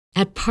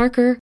At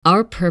Parker,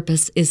 our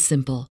purpose is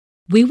simple.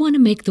 We want to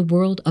make the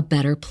world a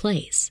better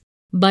place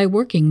by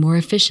working more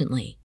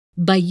efficiently,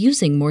 by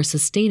using more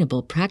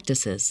sustainable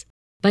practices,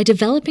 by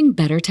developing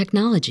better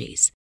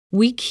technologies.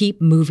 We keep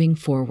moving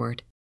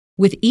forward.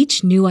 With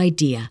each new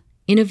idea,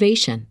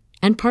 innovation,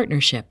 and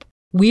partnership,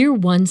 we're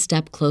one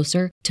step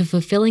closer to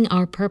fulfilling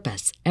our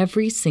purpose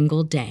every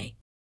single day.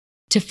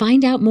 To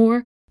find out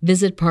more,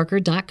 visit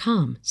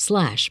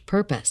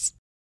parker.com/purpose.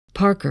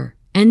 Parker,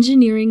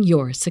 engineering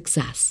your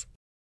success.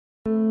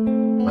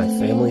 My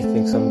Family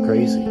Thinks I'm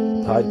Crazy,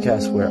 a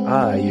podcast where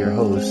I, your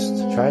host,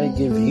 try to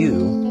give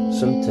you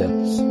some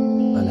tips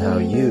on how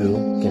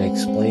you can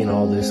explain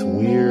all this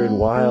weird,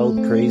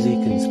 wild, crazy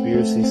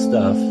conspiracy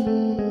stuff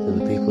to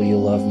the people you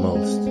love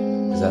most.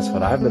 Because that's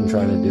what I've been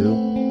trying to do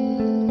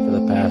for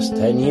the past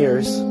 10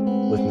 years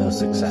with no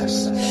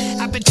success.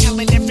 I've been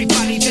telling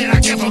everybody that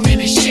our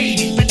government is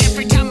shady, but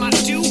every time I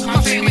do,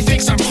 my family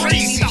thinks I'm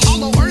crazy. The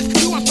hollow earth,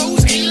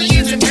 UFOs,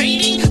 aliens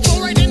invading,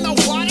 fluoride in the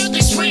water,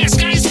 they swear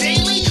skies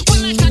daily.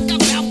 When I talk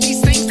about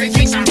these things, they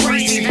think I'm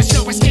crazy. There's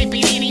no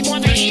escaping any more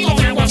the evil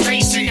that we're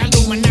facing.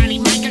 Illuminati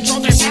mind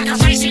control, they're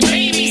sacrificing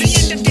babies. The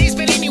end of days,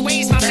 but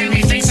anyways, my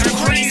family thinks I'm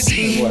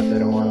crazy. What, they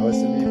don't want to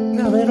listen to you?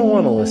 No, they don't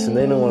want to listen.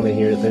 They don't want to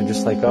hear it. They're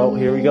just like, oh,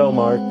 here we go,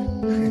 Mark.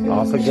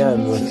 Off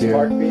again with your...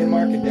 Mark being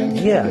Mark again.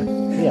 Yeah.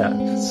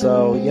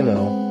 So,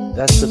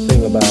 that's the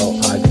thing about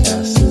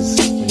podcasts is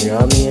when you're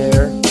on the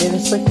air, and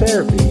it's like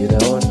therapy,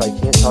 If I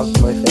can't talk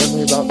to my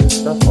family about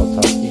this stuff, I'll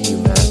talk to you,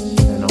 Matt,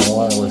 and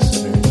all our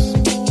listeners.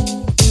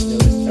 You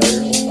just start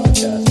your whole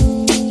podcast.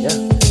 Yeah.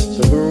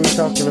 So who are we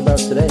talking about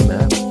today,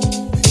 Matt?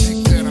 They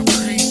think that I'm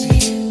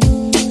crazy.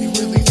 They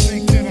really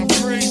think that I'm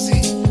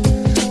crazy.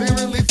 They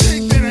really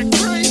think that I'm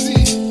crazy.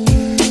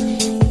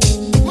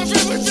 My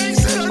family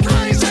thinks that I'm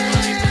crazy.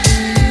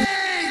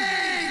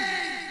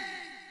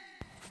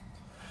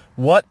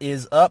 What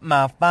is up,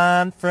 my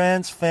fine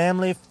friends,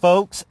 family,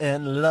 folks,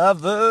 and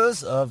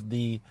lovers of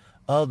the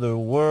other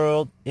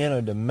world,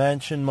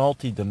 interdimension,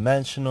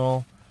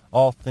 multidimensional,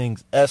 all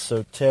things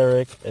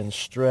esoteric and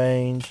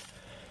strange?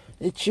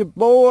 It's your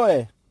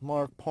boy,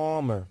 Mark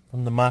Palmer,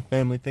 from the My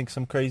Family Thinks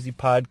I'm Crazy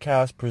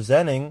podcast,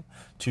 presenting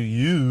to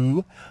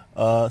you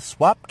a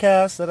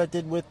Swapcast that I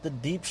did with the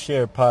Deep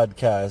Share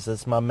podcast.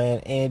 That's my man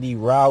Andy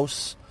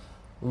Rouse,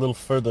 a little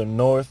further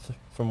north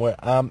from where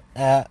I'm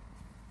at.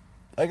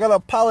 I gotta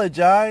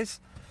apologize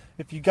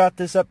if you got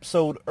this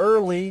episode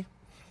early.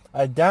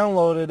 I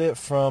downloaded it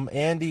from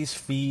Andy's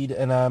feed,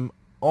 and I'm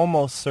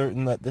almost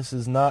certain that this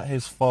is not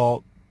his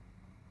fault.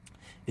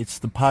 It's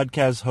the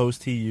podcast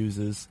host he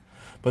uses.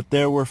 But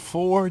there were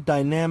 4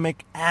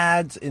 dynamic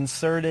ads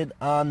inserted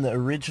on the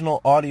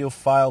original audio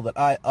file that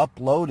I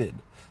uploaded.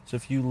 So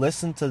if you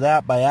listened to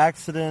that by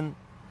accident,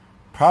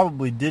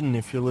 probably didn't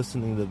if you're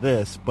listening to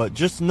this, but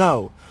just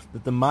know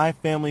that the My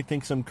Family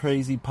Thinks I'm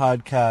Crazy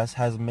podcast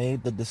has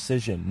made the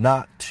decision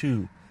not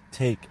to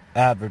take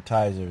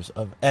advertisers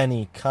of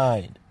any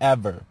kind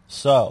ever.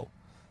 So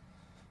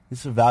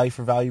it's a value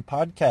for value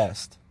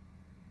podcast.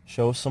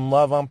 Show some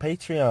love on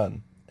Patreon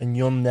and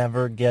you'll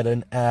never get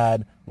an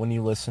ad when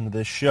you listen to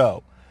this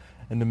show.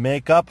 And to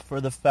make up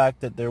for the fact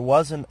that there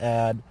was an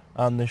ad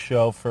on the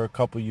show for a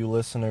couple of you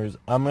listeners,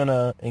 I'm going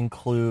to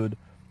include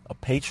a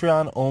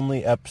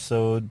Patreon-only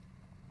episode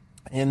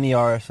in the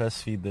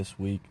RSS feed this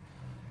week.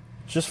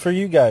 Just for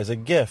you guys, a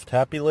gift.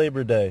 Happy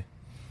Labor Day.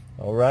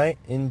 All right?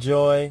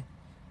 Enjoy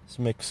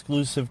some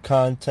exclusive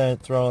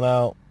content thrown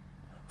out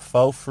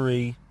for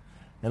free.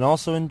 And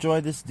also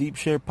enjoy this Deep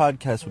Share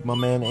podcast with my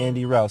man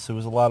Andy Rouse. It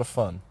was a lot of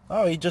fun.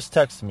 Oh, he just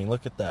texted me.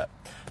 Look at that.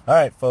 All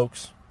right,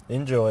 folks.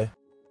 Enjoy.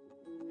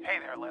 Hey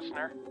there,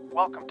 listener.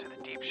 Welcome to the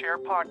Deep Share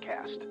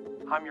podcast.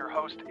 I'm your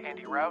host,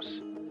 Andy Rouse.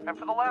 And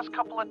for the last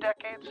couple of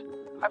decades,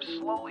 I've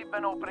slowly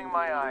been opening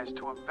my eyes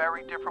to a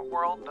very different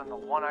world than the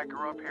one I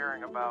grew up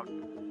hearing about.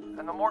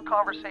 And the more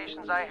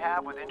conversations I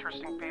have with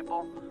interesting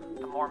people,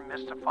 the more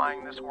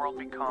mystifying this world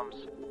becomes.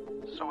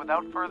 So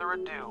without further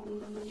ado,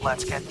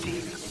 let's get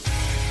deep.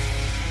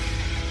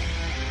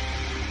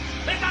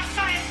 We've got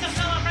science to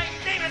celebrate!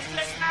 Demons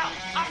list now!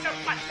 Up your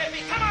butt,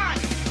 baby! Come on!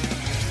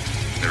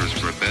 There is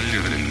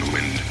rebellion in the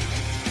wind.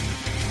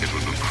 It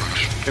will be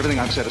crushed. Everything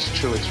I've said is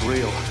true. It's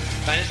real.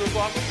 Dinosaur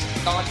fossils?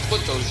 God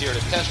put those here to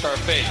test our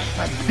faith.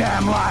 A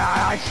damn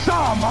lie. I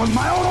saw them with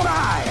my own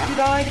eye. Did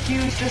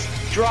IQs just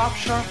drop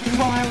sharply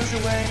while I was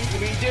away?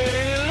 We did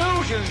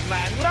illusions,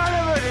 man. None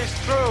of it is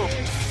true.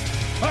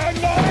 I'm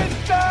not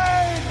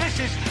insane. This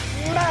is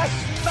mass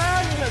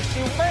madness,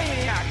 you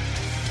maniac.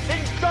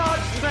 In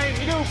God's name,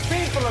 you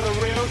people are the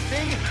real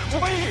thing.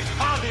 We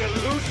are the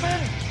illusion.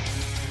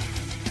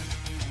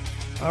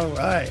 All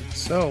right,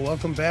 so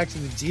welcome back to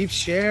the Deep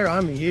Share.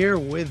 I'm here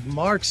with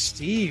Mark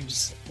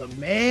Steves, the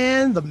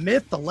man, the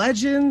myth, the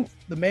legend,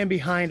 the man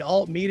behind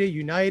Alt Media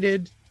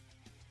United,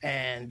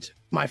 and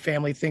My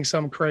Family Thinks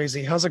I'm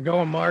Crazy. How's it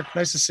going, Mark?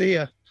 Nice to see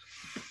you.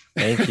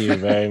 Thank you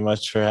very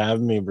much for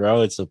having me,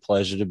 bro. It's a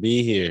pleasure to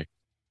be here.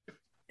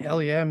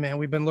 Hell yeah, man.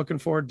 We've been looking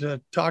forward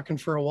to talking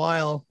for a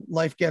while.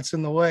 Life gets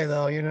in the way,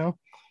 though, you know?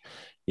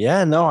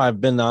 Yeah, no,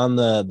 I've been on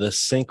the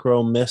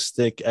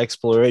synchro-mystic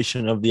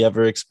exploration of the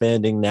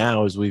ever-expanding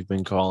now, as we've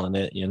been calling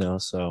it,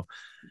 So,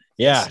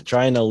 yeah, Yes.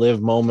 trying to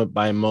live moment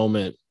by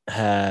moment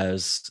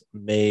has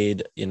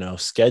made,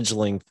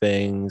 scheduling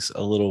things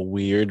a little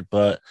weird,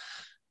 but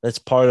that's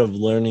part of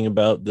learning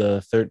about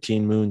the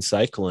 13 moon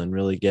cycle and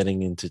really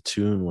getting into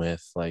tune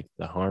with like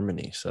the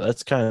harmony. So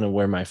that's kind of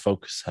where my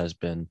focus has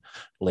been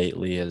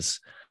lately, is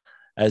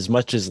as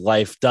much as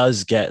life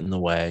does get in the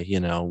way,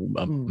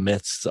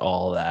 amidst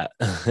all that.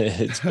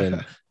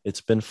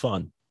 It's been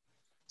fun.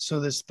 So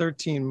this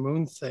 13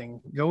 moon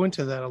thing, go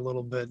into that a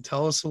little bit.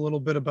 Tell us a little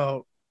bit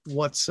about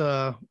what's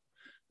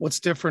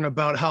different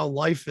about how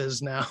life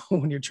is now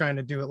when you're trying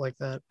to do it like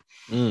that.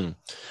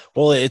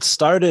 Well, it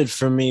started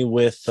for me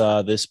with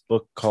this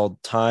book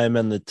called Time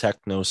and the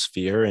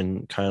Technosphere,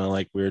 and kind of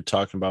like we were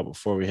talking about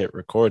before we hit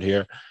record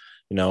here,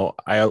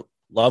 I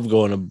love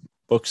going to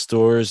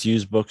bookstores,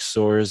 used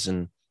bookstores,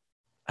 and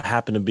I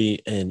happen to be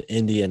in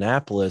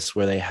Indianapolis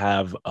where they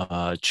have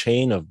a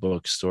chain of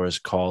bookstores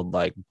called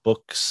like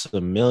Books a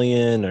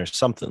Million or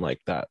something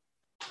like that.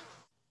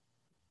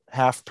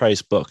 Half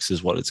Price Books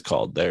is what it's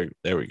called. There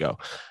we go.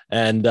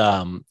 And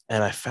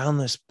I found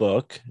this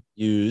book,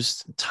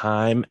 used,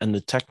 Time and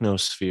the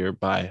Technosphere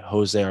by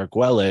Jose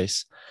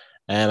Arguelles,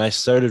 and I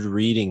started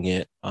reading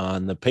it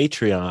on the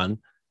Patreon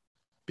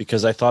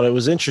because I thought it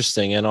was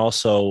interesting. And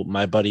also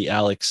my buddy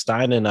Alex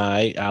Stein and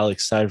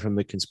Alex Stein from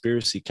the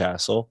Conspiracy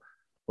Castle,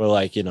 were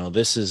like,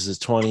 this is the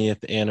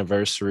 20th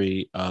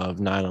anniversary of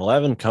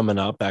 9/11 coming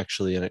up,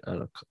 actually in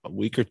a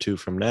week or two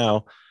from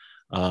now.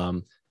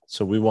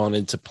 So we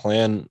wanted to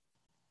plan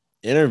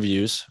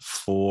interviews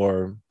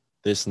for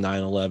this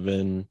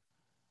 9/11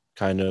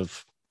 kind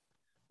of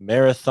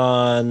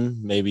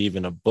marathon, maybe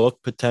even a book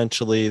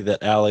potentially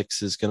that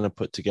Alex is going to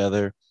put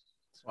together.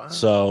 Wow.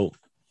 So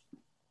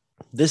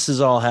this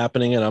is all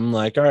happening, and I'm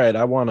like, all right,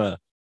 I want to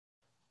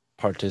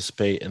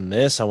participate in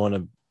this. I want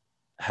to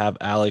have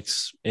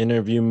Alex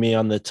interview me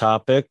on the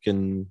topic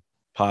and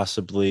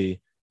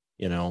possibly,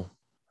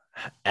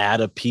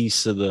 add a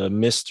piece of the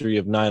mystery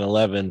of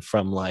 9/11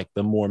 from like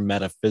the more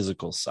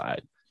metaphysical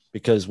side.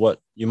 Because what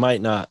you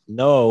might not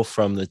know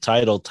from the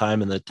title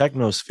Time in the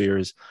Technosphere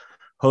is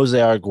Jose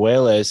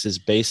Arguelles is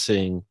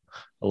basing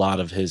a lot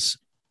of his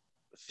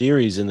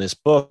theories in this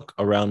book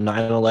around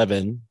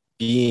 9/11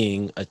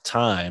 being a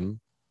time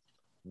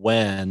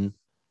when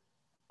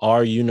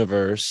our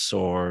universe,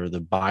 or the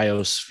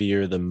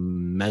biosphere, the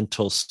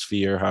mental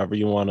sphere, however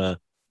you want to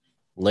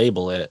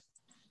label it,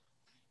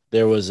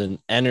 there was an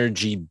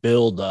energy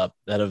buildup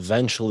that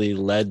eventually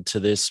led to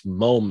this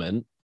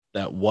moment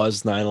that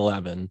was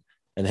 9/11.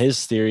 And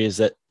his theory is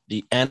that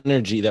the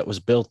energy that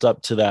was built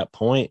up to that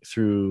point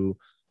through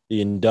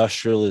the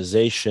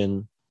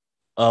industrialization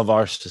of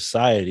our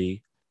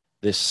society,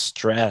 this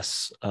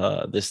stress,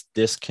 this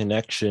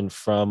disconnection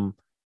from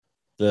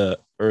the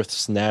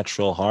Earth's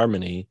natural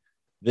harmony,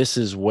 this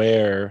is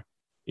where,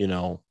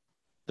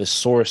 the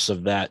source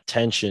of that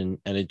tension,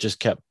 and it just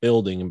kept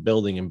building and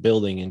building and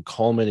building and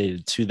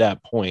culminated to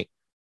that point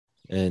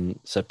in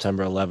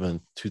September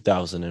 11th,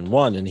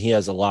 2001. And he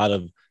has a lot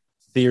of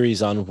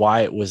theories on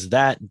why it was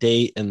that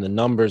date, and the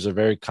numbers are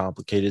very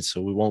complicated,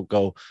 so we won't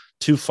go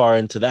too far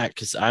into that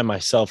because I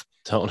myself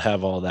don't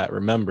have all that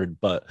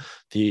remembered. But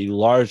the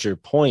larger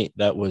point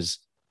that was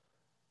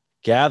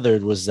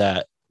gathered was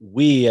that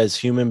we as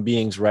human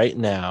beings right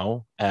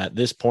now at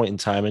this point in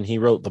time, and he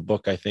wrote the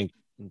book I think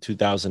in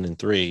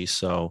 2003,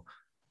 so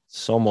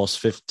it's almost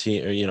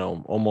 15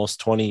 or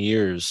almost 20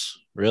 years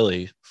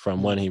really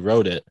from when he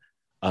wrote it.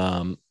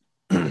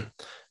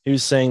 He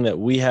was saying that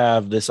we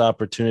have this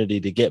opportunity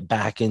to get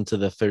back into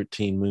the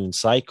 13 moon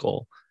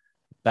cycle,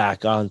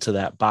 back onto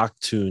that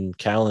Baktun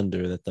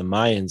calendar that the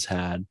Mayans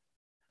had,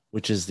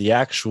 which is the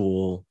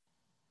actual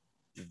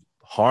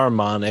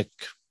harmonic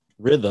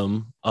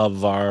rhythm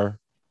of our,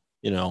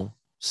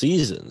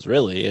 seasons.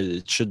 Really,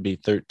 it should be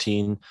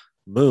 13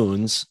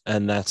 moons,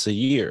 and that's a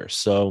year.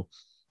 So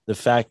the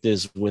fact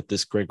is, with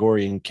this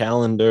Gregorian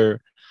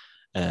calendar,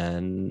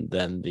 and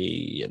then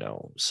the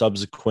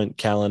subsequent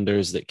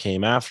calendars that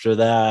came after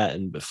that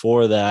and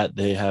before that,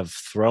 they have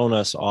thrown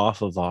us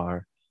off of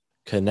our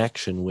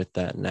connection with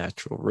that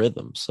natural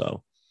rhythm.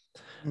 So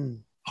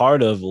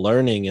part of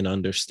learning and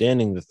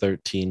understanding the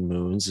 13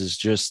 moons is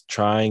just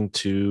trying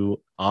to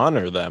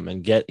honor them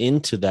and get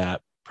into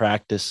that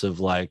practice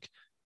of like,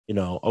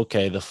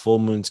 okay, the full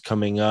moon's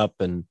coming up,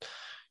 and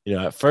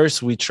at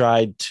first we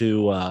tried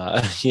to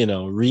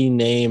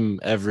rename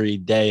every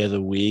day of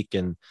the week,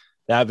 and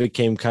that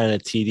became kind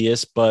of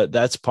tedious, but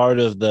that's part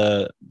of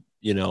the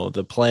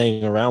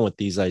playing around with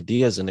these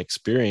ideas and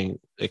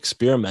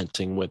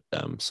experimenting with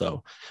them.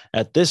 So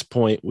at this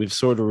point, we've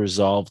sort of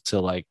resolved to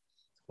like,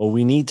 well,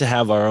 we need to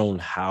have our own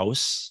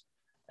house.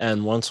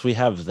 And once we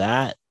have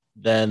that,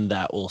 then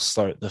that will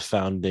start the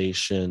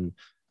foundation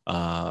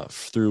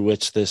through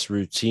which this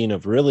routine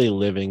of really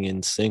living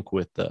in sync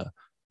with the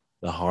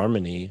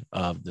harmony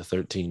of the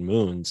 13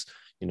 moons,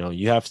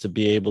 You have to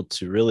be able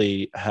to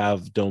really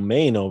have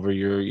domain over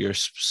your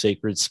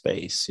sacred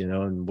space,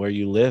 and where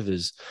you live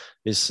is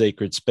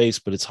sacred space,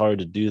 but it's hard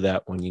to do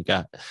that when you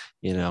got,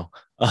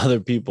 other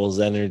people's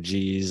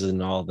energies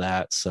and all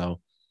that. So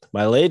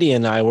my lady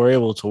and I were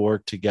able to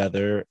work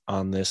together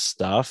on this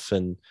stuff,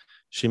 and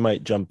she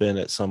might jump in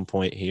at some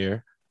point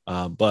here.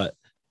 But,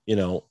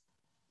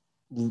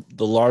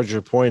 the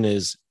larger point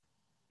is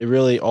it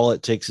really, all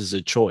it takes is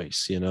a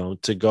choice,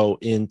 to go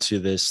into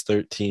this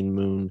 13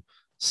 moon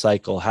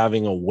cycle,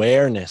 having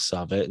awareness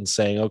of it and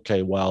saying,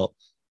 okay, well,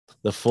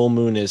 the full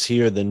moon is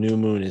here, the new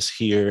moon is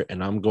here,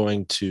 and I'm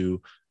going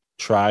to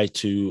try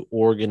to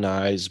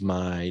organize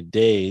my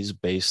days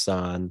based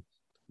on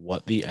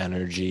what the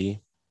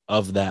energy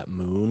of that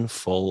moon,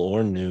 full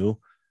or new,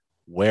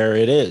 where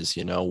it is,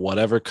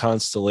 whatever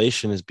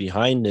constellation is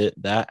behind it,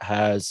 that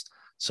has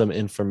some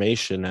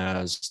information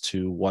as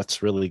to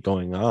what's really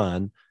going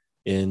on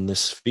in the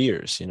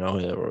spheres,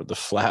 or the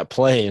flat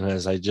plane,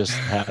 as I just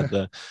had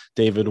the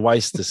David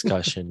Weiss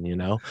discussion,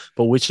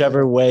 but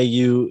whichever way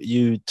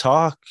you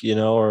talk,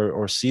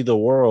 or see the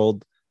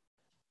world,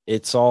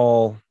 it's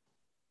all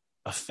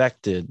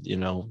affected,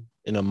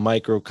 in a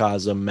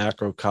microcosm,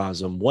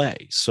 macrocosm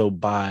way. So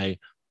by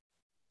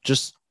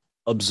just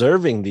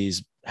observing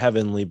these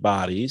heavenly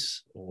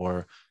bodies,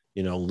 or,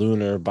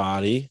 lunar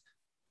body,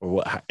 or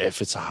what,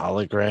 if it's a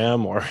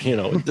hologram, or,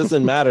 it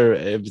doesn't matter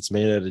if it's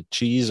made out of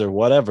cheese or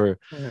whatever,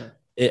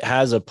 it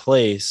has a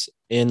place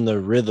in the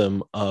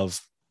rhythm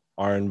of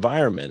our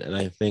environment. And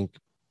I think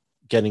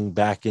getting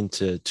back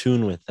into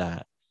tune with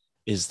that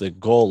is the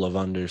goal of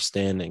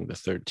understanding the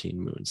 13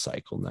 moon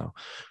cycle. Now,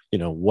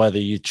 whether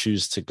you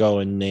choose to go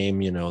and name,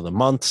 the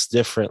months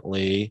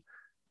differently,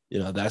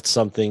 that's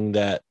something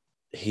that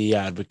he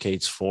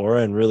advocates for,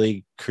 and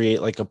really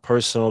create like a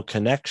personal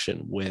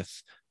connection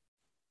with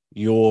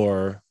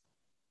your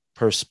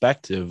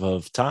perspective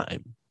of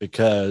time.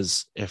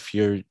 Because if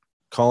you're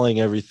calling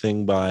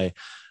everything by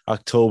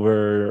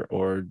October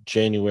or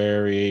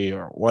January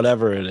or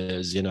whatever it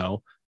is,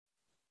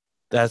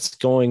 that's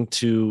going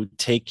to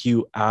take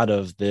you out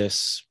of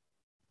this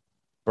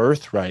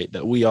birthright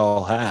that we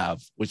all have,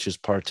 which is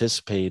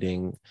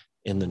participating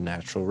in the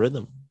natural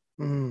rhythm.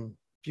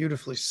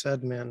 Beautifully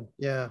said, man.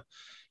 Yeah.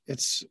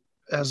 It's,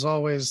 as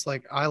always,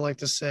 like I like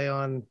to say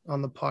on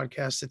the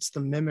podcast, it's the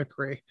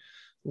mimicry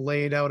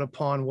laid out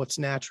upon what's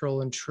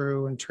natural and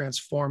true and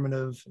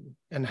transformative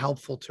and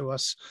helpful to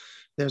us.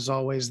 There's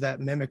always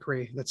that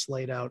mimicry that's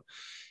laid out.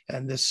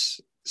 And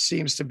this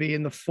seems to be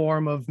in the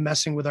form of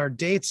messing with our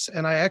dates.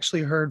 And I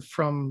actually heard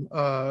from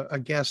a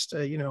guest,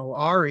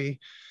 Ari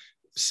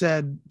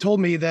told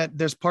me that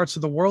there's parts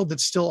of the world that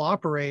still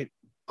operate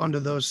under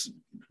those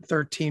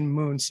 13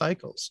 moon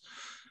cycles,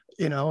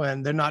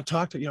 and they're not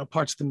talked to,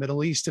 parts of the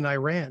Middle East and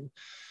Iran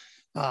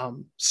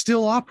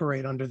still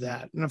operate under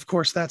that. And of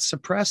course that's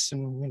suppressed.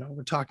 And,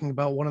 we're talking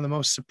about one of the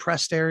most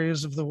suppressed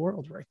areas of the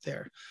world right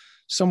there,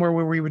 somewhere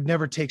where we would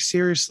never take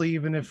seriously,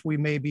 even if we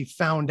may be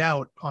found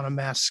out on a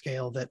mass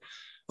scale that,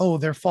 oh,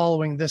 they're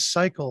following this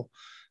cycle,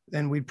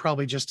 then we'd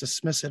probably just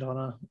dismiss it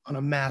on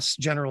a mass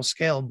general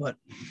scale. But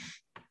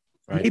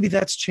maybe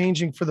that's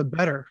changing for the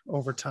better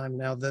over time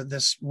now,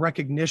 this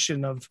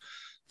recognition of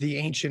the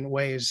ancient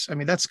ways. I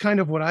mean, that's kind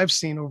of what I've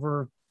seen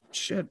over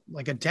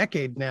like a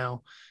decade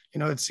now.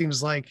 It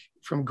seems like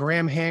from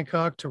Graham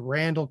Hancock to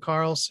Randall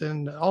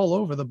Carlson, all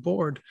over the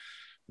board,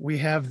 we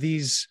have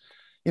these,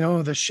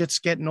 the shit's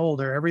getting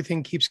older.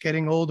 Everything keeps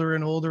getting older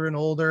and older and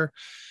older.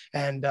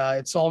 And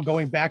it's all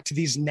going back to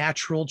these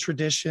natural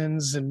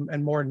traditions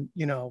and more,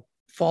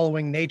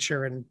 following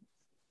nature and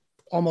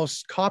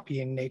almost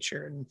copying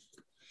nature and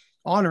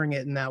honoring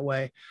it in that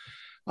way.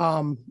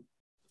 Do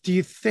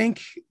you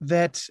think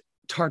that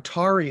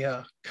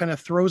Tartaria kind of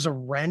throws a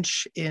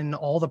wrench in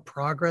all the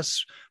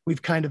progress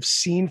we've kind of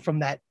seen from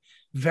that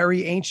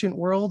very ancient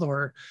world?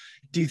 Or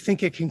do you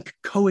think it can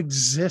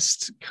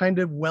coexist kind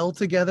of well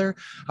together?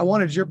 I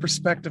wanted your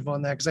perspective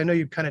on that, because I know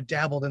you've kind of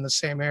dabbled in the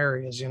same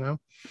areas,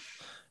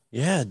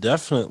 Yeah,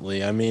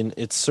 definitely. I mean,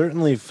 it's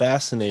certainly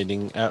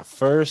fascinating. At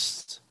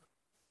first,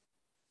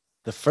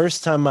 the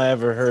first time I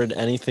ever heard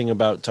anything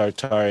about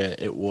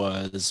Tartaria, it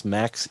was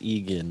Max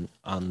Egan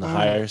on the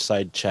Higher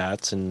Side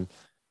Chats. And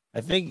I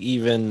think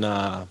even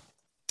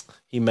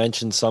he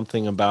mentioned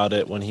something about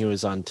it when he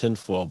was on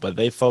Tinfoil, but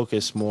they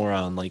focused more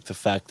on like the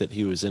fact that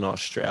he was in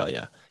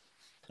Australia.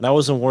 And I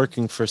wasn't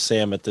working for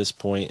Sam at this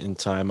point in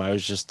time. I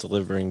was just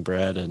delivering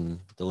bread and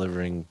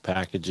delivering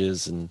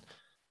packages and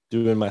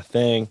doing my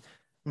thing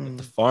at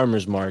the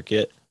farmer's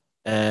market.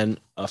 And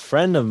a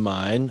friend of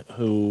mine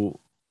who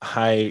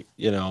I,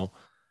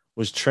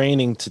 was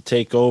training to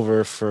take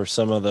over for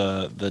some of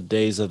the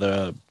days of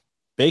the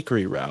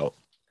bakery route,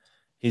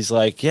 he's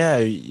like, yeah,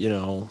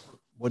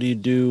 what do you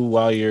do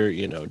while you're,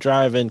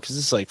 driving? Because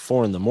it's like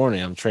 4 a.m.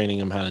 I'm training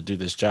him how to do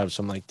this job.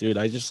 So I'm like, dude,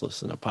 I just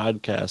listen to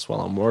podcasts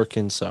while I'm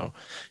working. So,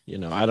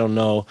 I don't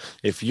know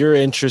if you're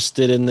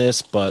interested in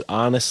this, but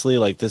honestly,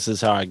 like, this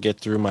is how I get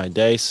through my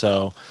day.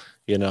 So,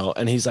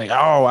 And he's like,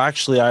 oh,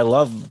 actually, I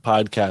love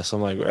podcasts.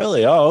 I'm like,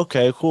 really? Oh,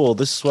 okay, cool.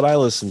 This is what I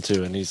listen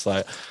to. And he's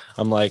like,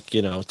 I'm like,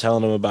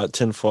 telling him about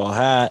Tinfoil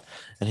Hat.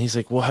 And he's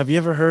like, well, have you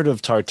ever heard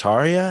of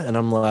Tartaria? And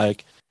I'm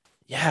like,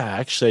 yeah,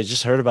 actually, I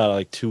just heard about it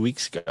like 2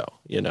 weeks ago.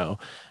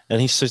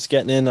 And he starts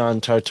getting in on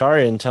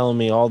Tartaria and telling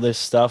me all this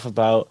stuff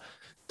about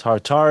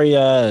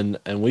Tartaria.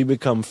 And we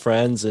become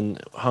friends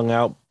and hung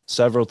out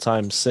several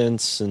times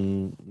since.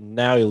 And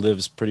now he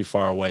lives pretty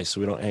far away, so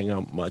we don't hang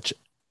out much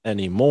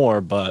anymore.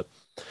 But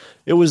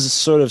it was a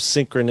sort of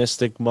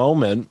synchronistic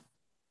moment.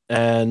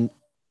 And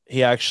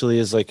he actually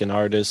is like an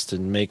artist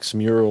and makes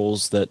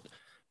murals that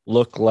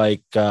look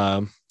like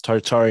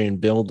Tartarian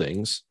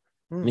buildings.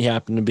 And he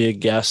happened to be a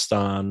guest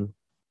on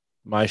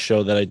my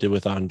show that I did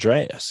with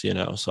Andreas,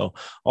 So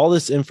all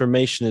this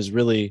information is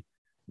really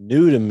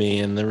new to me.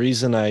 And the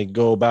reason I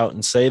go about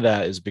and say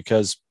that is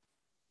because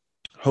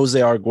Jose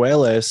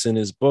Arguelles, in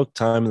his book,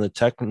 Time in the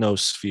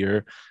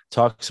Technosphere,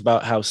 talks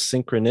about how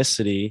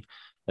synchronicity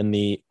and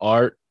the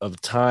art of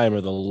time,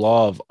 or the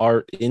law of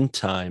art in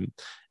time,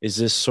 is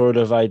this sort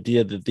of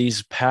idea that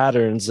these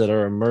patterns that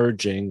are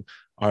emerging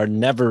are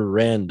never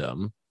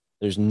random.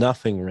 There's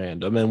nothing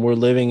random. And we're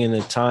living in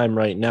a time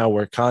right now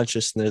where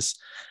consciousness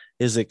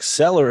is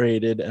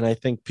accelerated. And I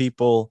think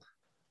people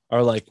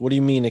are like, what do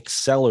you mean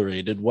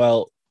accelerated?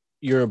 Well,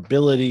 your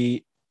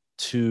ability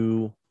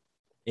to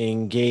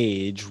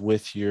engage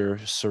with your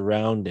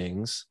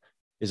surroundings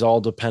is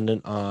all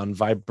dependent on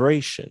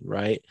vibration,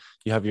 right?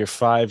 You have your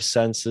five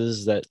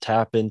senses that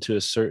tap into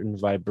a certain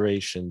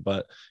vibration,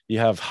 but you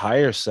have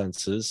higher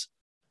senses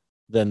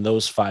than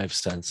those five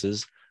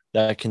senses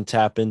that can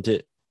tap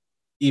into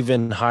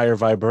even higher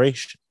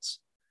vibrations.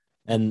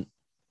 And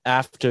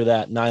after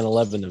that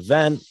 9/11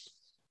 event,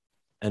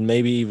 and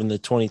maybe even the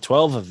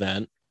 2012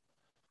 event,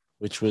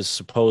 which was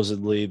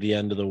supposedly the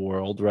end of the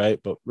world, right?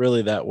 But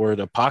really that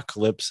word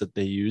apocalypse that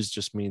they use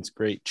just means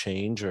great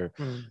change or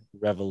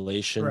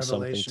revelation,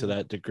 something to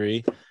that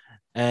degree.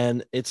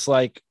 And it's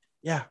like,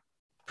 yeah,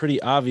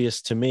 pretty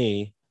obvious to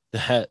me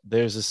that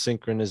there's a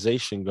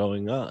synchronization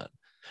going on.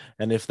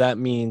 And if that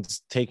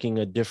means taking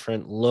a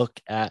different look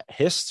at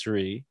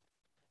history,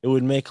 it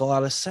would make a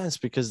lot of sense,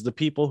 because the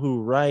people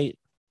who write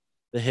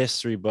the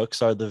history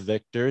books are the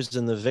victors,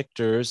 and the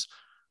victors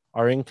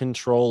are in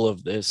control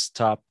of this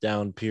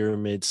top-down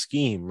pyramid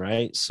scheme,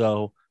 right?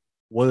 So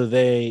what do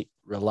they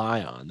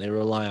rely on? They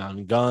rely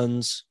on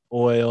guns,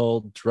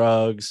 oil,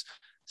 drugs,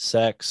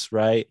 sex,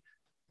 right?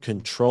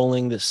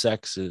 Controlling the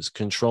sexes,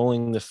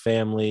 controlling the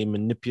family,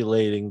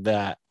 manipulating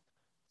that.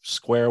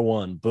 Square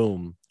one,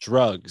 boom.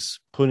 Drugs,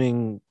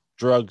 putting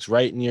drugs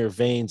right in your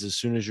veins as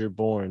soon as you're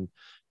born,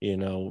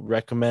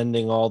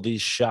 recommending all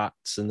these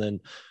shots, and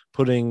then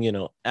putting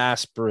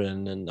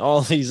aspirin and all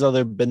these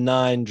other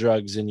benign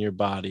drugs in your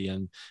body,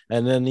 and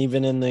then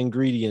even in the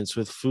ingredients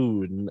with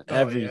food and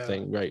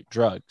everything. Right?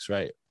 Drugs,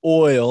 right?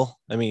 Oil,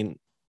 I mean,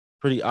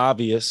 pretty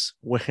obvious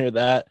what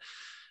that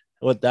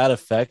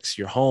affects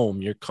your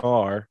home, your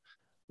car,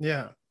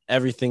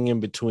 everything in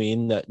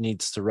between that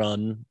needs to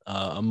run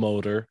a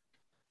motor.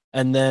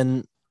 And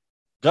then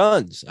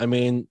guns. I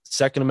mean,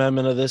 Second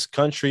Amendment of this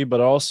country,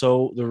 but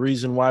also the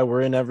reason why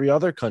we're in every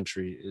other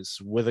country is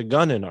with a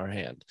gun in our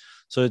hand.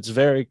 So it's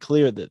very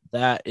clear that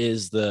that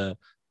is the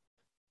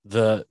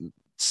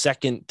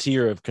second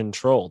tier of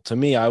control. To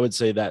me, I would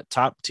say that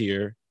top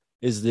tier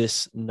is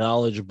this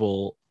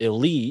knowledgeable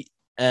elite,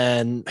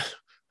 and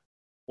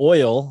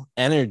oil,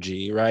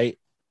 energy, right?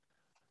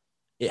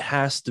 It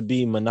has to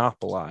be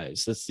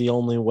monopolized. That's the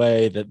only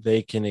way that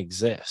they can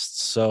exist.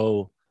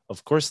 So,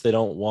 of course, they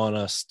don't want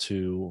us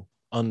to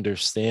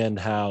understand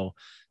how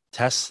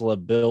Tesla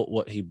built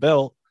what he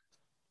built.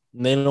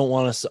 And they don't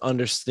want us to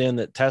understand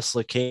that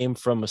Tesla came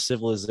from a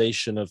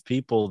civilization of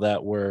people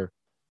that were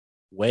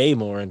way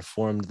more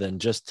informed than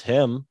just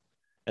him,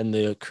 and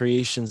the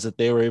creations that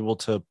they were able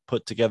to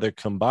put together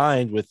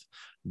combined with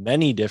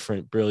many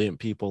different brilliant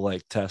people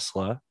like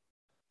Tesla,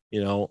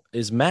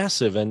 is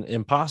massive and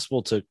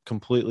impossible to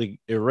completely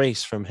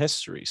erase from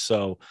history.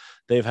 So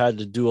they've had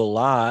to do a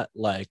lot,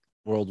 like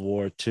World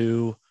War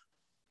II,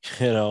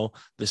 the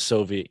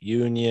Soviet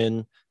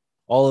Union,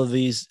 all of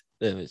these,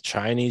 the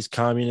Chinese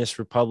Communist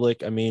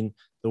Republic. I mean,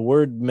 the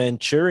word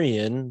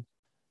Manchurian,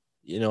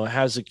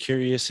 has a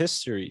curious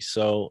history.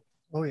 So,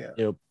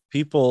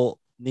 people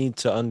need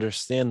to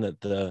understand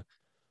that the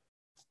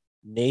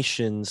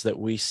nations that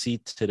we see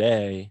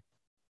today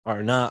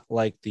are not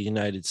like the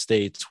United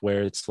States,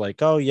 where it's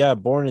like, oh yeah,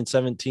 born in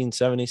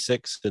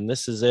 1776, and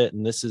this is it,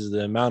 and this is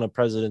the amount of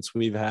presidents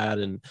we've had,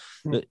 and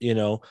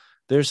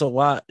there's a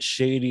lot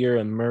shadier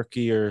and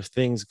murkier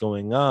things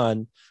going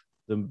on.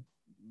 The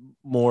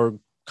more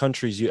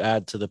countries you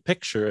add to the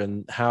picture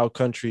and how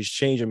countries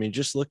change. I mean,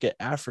 just look at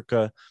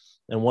Africa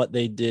and what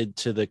they did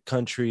to the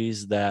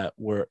countries that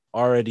were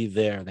already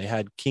there. They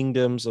had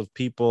kingdoms of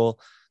people,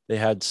 they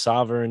had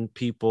sovereign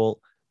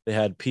people, they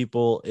had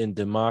people in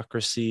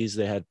democracies,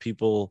 they had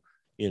people,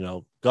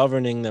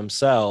 governing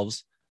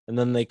themselves, and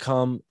then they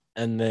come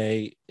and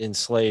they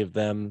enslave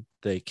them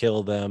they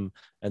kill them,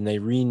 and they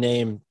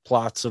rename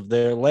plots of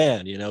their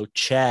land,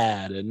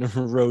 Chad and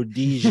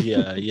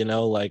Rhodesia,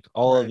 like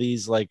all of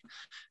these like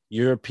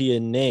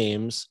European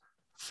names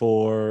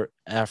for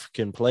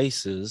African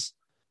places.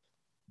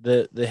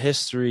 The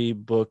history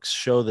books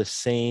show the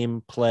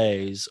same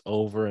plays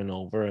over and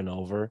over and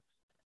over.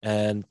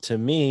 And to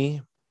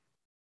me,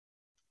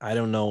 I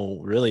don't know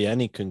really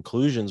any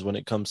conclusions when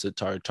it comes to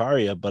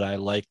Tartaria, but I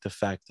like the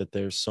fact that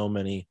there's so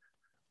many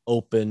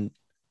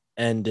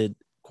open-ended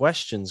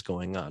questions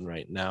going on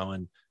right now,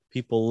 and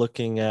people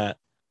looking at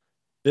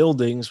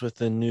buildings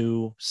with a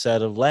new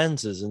set of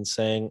lenses and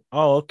saying,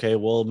 oh, okay,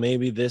 well,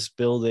 maybe this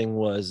building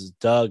was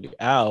dug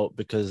out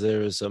because there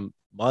was a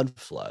mud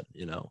flood,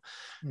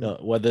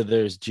 whether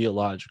there's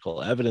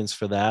geological evidence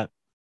for that,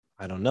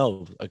 I don't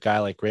know. A guy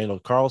like Randall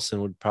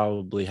Carlson would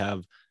probably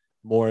have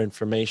more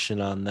information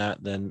on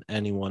that than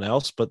anyone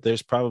else, but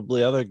there's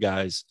probably other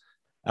guys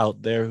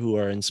out there who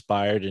are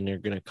inspired and are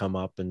going to come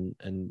up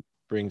and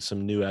bring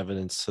some new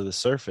evidence to the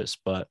surface.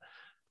 But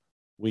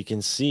we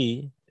can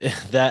see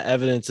that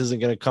evidence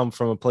isn't going to come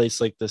from a place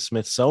like the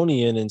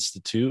Smithsonian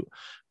Institute,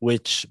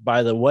 which,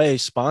 by the way,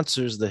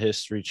 sponsors the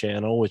History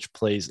Channel, which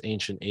plays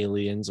Ancient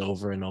Aliens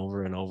over and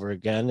over and over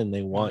again. And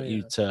they want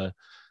you to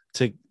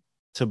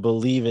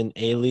believe in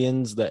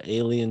aliens, that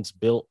aliens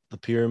built the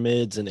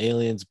pyramids and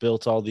aliens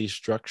built all these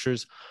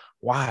structures.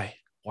 Why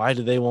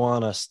do they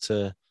want us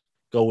to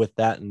go with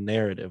that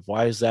narrative?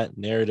 Why is that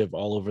narrative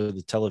all over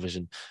the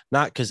television?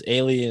 Not because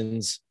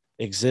aliens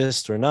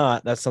exist or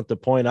not. That's not the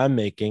point I'm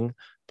making.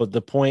 But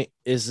the point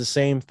is the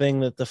same thing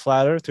that the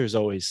flat earthers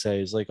always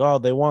say, is like, oh,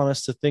 they want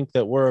us to think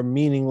that we're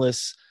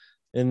meaningless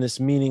in this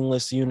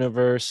meaningless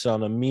universe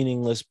on a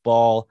meaningless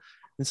ball.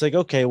 It's like,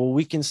 okay, well,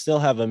 we can still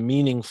have a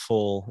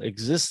meaningful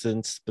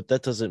existence, but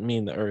that doesn't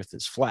mean the earth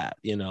is flat.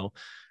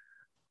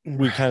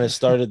 We kind of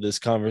started this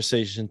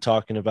conversation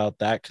talking about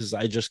that because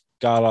I just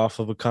got off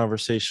of a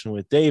conversation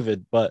with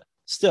David, but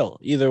still,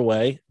 either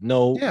way,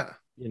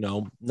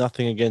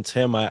 nothing against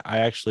him. I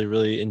actually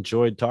really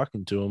enjoyed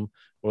talking to him,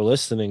 or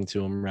listening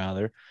to him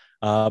rather.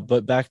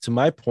 But back to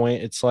my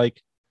point, it's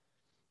like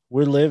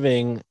we're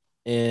living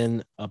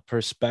in a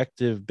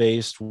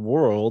perspective-based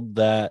world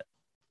that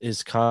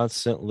is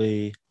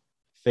constantly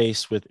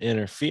faced with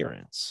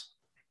interference.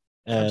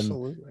 And,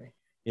 absolutely.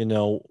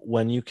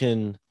 When you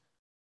can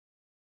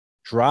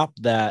drop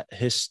that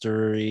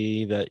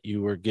history that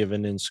you were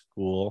given in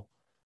school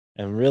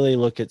and really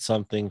look at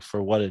something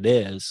for what it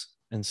is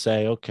and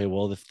say, okay,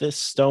 well, if this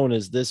stone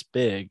is this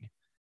big,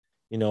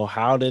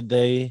 how did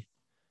they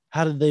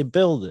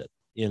build it?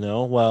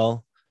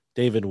 Well,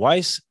 David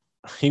Weiss,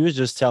 he was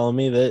just telling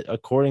me that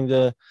according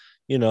to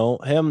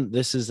him,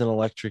 this is an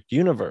electric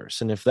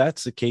universe. And if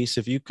that's the case,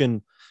 if you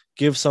can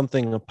give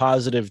something a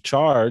positive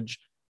charge,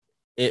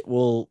 it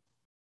will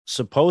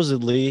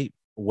supposedly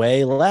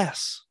weigh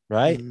less,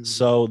 right?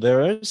 So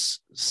there is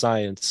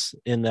science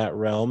in that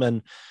realm.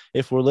 And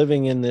if we're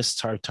living in this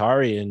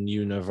Tartarian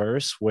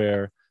universe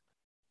where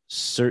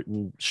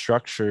certain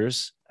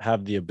structures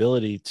have the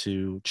ability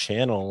to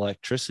channel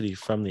electricity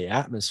from the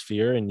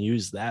atmosphere and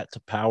use that to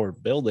power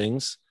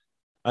buildings,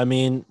 I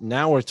mean,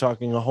 now we're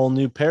talking a whole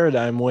new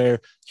paradigm where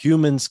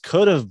humans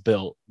could have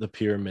built the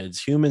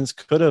pyramids. Humans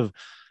could have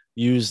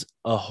used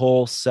a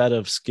whole set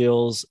of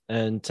skills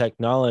and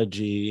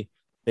technology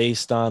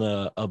based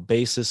on a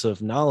basis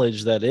of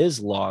knowledge that is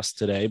lost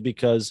today,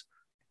 because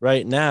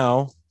right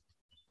now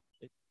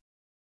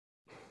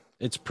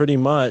it's pretty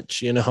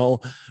much,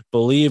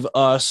 believe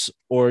us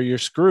or you're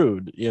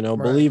screwed,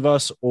 believe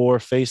us or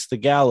face the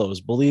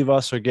gallows, believe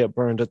us or get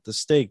burned at the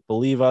stake,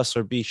 believe us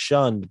or be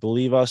shunned,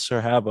 believe us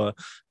or have a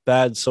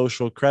bad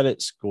social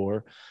credit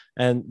score.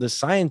 And the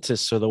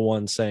scientists are the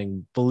ones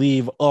saying,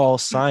 believe all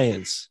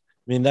science.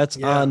 I mean, that's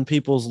on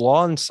people's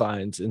lawn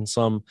signs in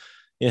some,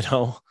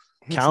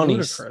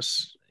 counties.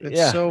 Ludicrous.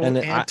 It's so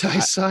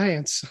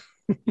anti-science.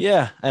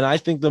 And I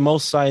think the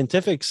most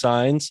scientific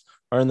signs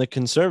are in the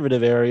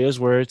conservative areas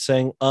where it's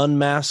saying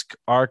unmask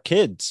our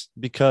kids,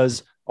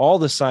 because all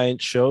the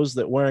science shows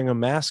that wearing a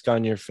mask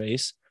on your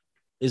face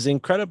is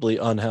incredibly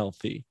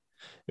unhealthy.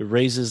 It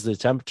raises the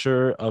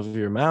temperature of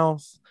your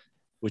mouth,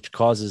 which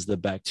causes the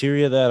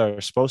bacteria that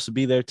are supposed to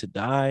be there to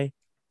die,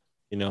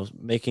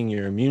 making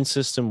your immune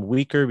system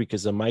weaker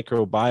because the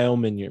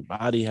microbiome in your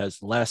body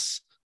has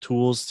less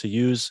tools to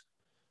use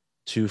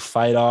to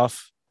fight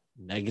off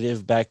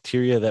negative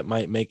bacteria that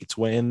might make its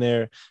way in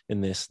there, in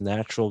this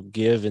natural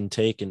give and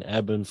take and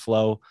ebb and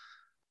flow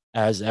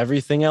as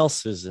everything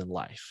else is in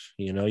life.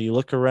 You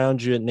look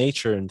around you at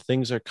nature and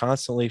things are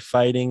constantly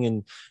fighting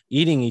and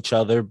eating each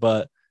other,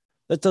 but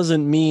that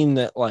doesn't mean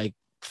that like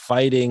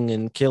fighting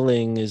and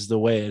killing is the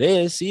way it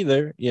is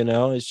either.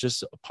 It's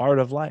just a part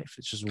of life.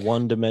 It's just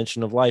one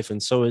dimension of life.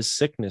 And so is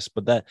sickness.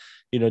 But that,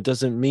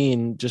 doesn't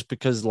mean just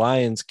because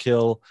lions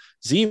kill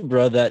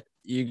zebra that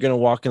you're going to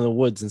walk in the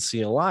woods and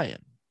see a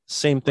lion.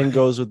 Same thing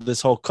goes with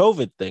this whole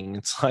COVID thing.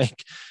 It's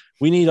like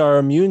we need our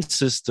immune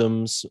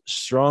systems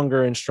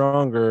stronger and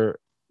stronger,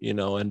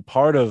 and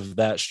part of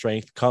that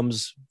strength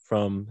comes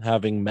from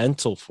having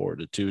mental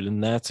fortitude.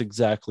 And that's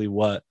exactly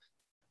what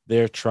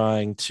they're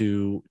trying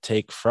to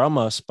take from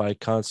us by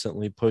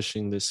constantly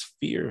pushing this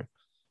fear,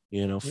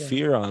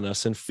 fear on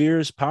us. And fear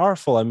is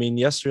powerful. I mean,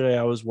 yesterday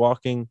I was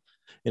walking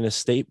in a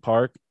state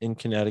park in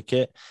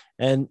Connecticut,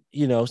 and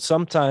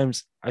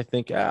sometimes I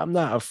think I'm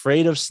not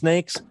afraid of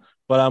snakes,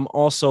 but I'm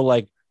also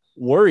like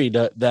worried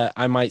that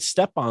I might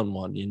step on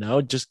one,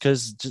 just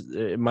because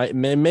it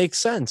make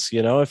sense.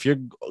 If you're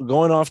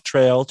going off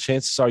trail,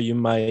 chances are you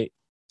might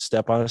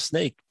step on a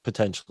snake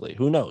potentially.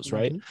 Who knows,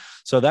 right?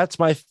 So that's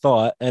my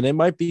thought, and it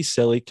might be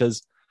silly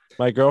because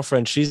my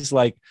girlfriend, she's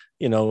like,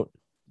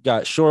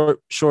 got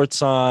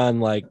shorts on,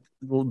 like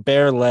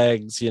bare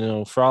legs,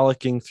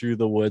 frolicking through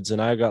the woods,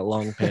 and I got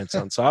long pants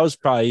on, so I was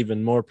probably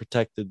even more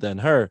protected than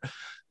her.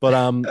 But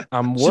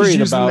I'm worried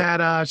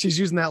she's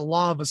using that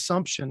law of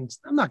assumptions.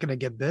 I'm not going to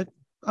get bit.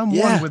 I'm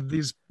one with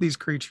these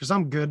creatures.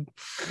 I'm good.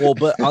 Well,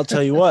 but I'll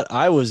tell you what,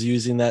 I was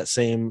using that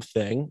same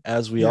thing,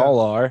 as we all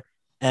are.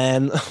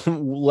 And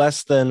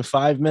less than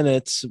 5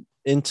 minutes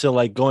into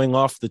like going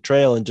off the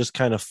trail and just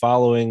kind of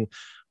following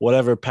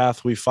whatever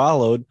path we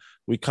followed,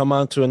 we come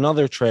onto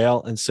another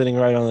trail, and sitting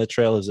right on the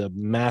trail is a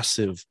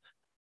massive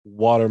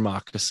water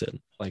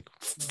moccasin, like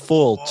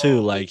full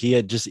too. Like he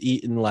had just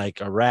eaten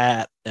like a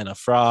rat and a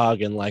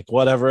frog and like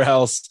whatever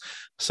else.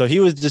 So he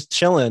was just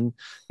chilling,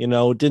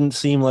 didn't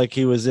seem like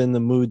he was in the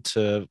mood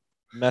to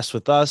mess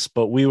with us,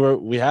 but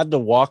we had to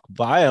walk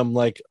by him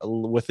like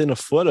within a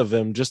foot of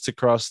him just to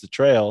cross the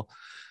trail.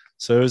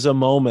 So it was a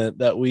moment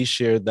that we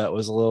shared that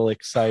was a little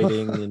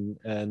exciting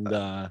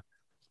and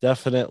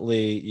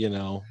definitely,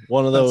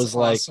 one of those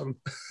awesome,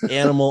 like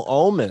animal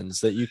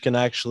omens that you can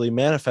actually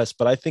manifest.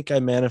 But I think I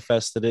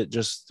manifested it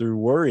just through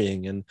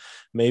worrying. And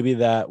maybe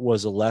that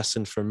was a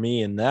lesson for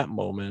me in that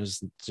moment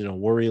is,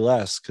 worry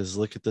less, because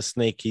look at the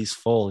snake. He's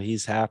full.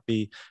 He's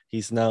happy.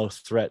 He's no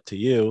threat to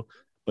you,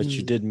 but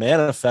you did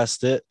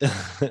manifest it.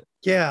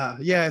 Yeah.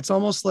 It's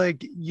almost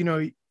like,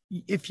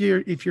 if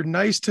you're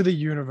nice to the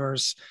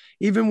universe,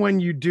 even when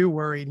you do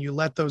worry and you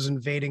let those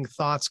invading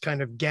thoughts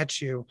kind of get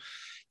you,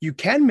 you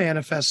can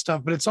manifest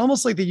stuff. But it's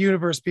almost like the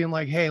universe being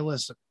like, hey,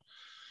 listen,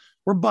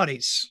 we're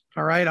buddies.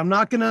 All right. I'm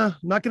not gonna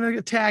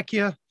attack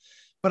you,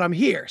 but I'm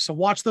here. So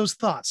watch those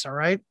thoughts. All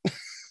right.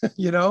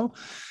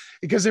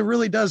 Because it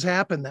really does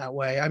happen that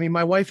way. I mean,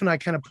 my wife and I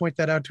kind of point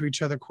that out to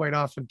each other quite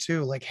often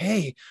too. Like,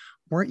 hey,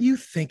 weren't you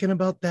thinking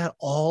about that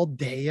all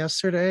day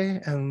yesterday?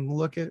 And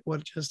look at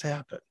what just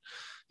happened.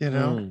 It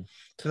always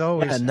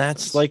and happens.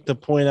 That's like the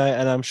point.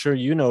 And I'm sure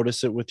you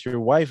notice it with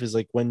your wife, is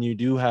like when you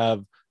do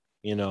have,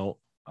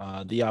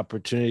 the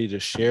opportunity to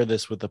share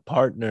this with a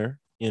partner,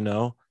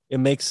 it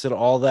makes it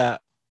all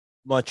that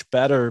much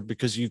better,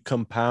 because you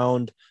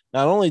compound,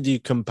 not only do you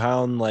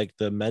compound like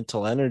the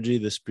mental energy,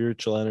 the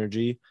spiritual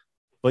energy,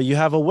 but you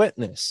have a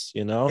witness,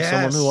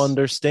 someone who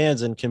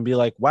understands and can be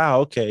like,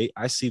 wow, okay,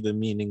 I see the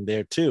meaning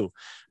there too.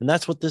 And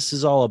that's what this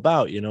is all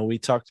about. We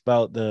talked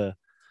about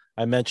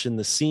I mentioned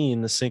the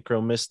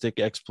synchromistic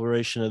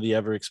exploration of the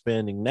ever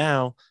expanding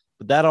now,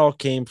 but that all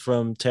came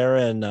from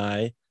Tara and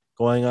I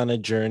going on a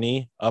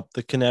journey up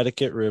the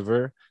Connecticut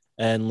River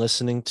and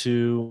listening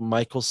to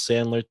Michael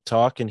Sandler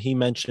talk. And he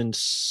mentioned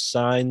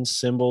signs,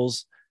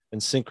 symbols, and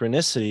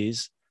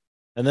synchronicities.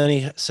 And then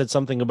he said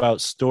something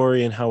about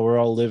story and how we're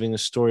all living the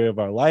story of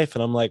our life.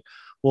 And I'm like,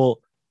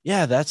 well,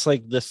 yeah, that's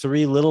like the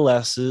 3 little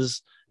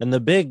S's and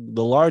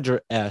the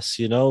larger S,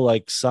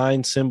 like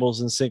signs,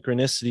 symbols, and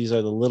synchronicities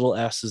are the little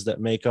S's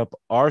that make up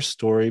our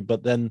story.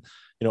 But then,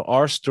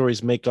 our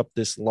stories make up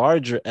this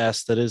larger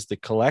S that is the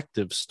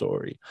collective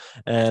story.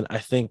 And I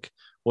think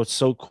what's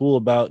so cool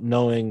about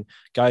knowing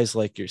guys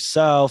like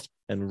yourself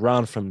and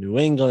Ron from New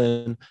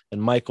England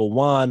and Michael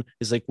Wan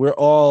is like, we're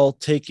all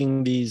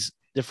taking these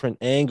different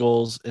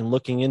angles and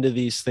looking into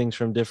these things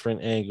from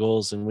different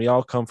angles. And we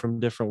all come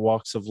from different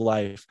walks of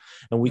life,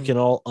 and we can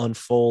all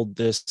unfold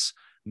this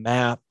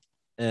map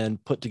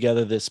and put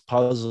together this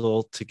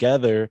puzzle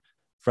together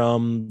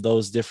from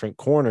those different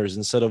corners,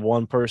 instead of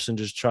one person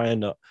just trying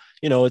to,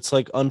 it's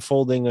like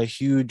unfolding a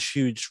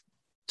huge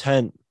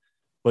tent,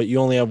 but you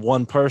only have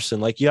one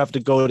person. Like you have to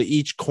go to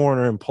each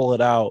corner and pull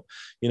it out.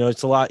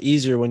 It's a lot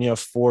easier when you have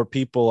 4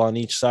 people on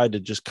each side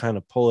to just kind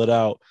of pull it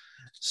out.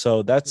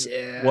 So that's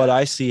what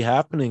I see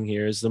happening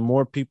here, is the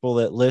more people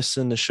that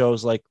listen to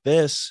shows like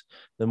this,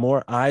 the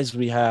more eyes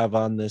we have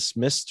on this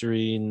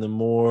mystery, and the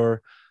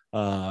more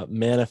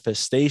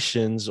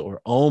manifestations or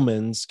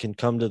omens can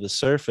come to the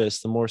surface,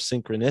 the more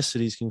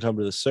synchronicities can come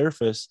to the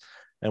surface,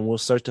 and we'll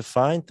start to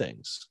find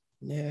things.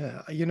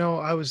 Yeah.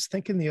 I was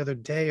thinking the other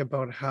day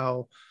about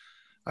how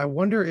I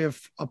wonder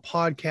if a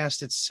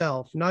podcast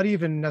itself, not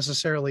even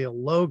necessarily a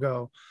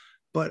logo,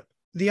 but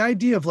the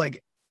idea of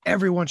like,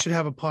 everyone should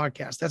have a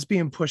podcast that's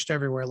being pushed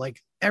everywhere. Like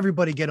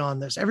everybody get on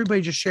this,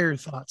 everybody just share your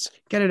thoughts,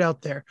 get it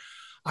out there.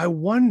 I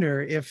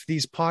wonder if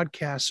these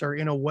podcasts are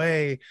in a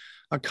way,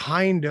 a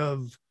kind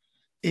of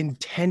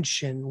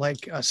intention,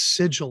 like a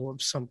sigil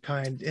of some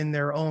kind in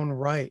their own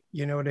right.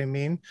 You know what I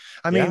mean?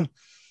 I mean,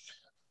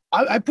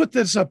 I put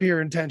this up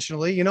here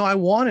intentionally, I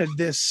wanted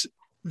this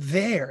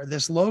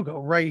logo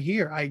right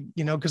here.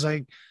 Because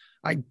I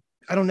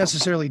I don't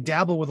necessarily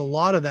dabble with a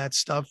lot of that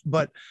stuff,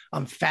 but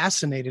I'm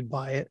fascinated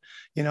by it.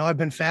 I've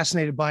been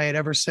fascinated by it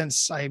ever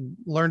since I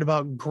learned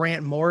about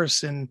Grant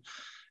Morrison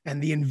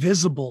and the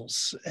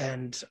Invisibles.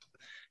 And,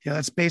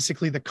 that's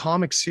basically the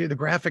comic series, the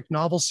graphic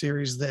novel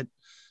series that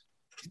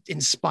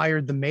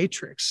inspired the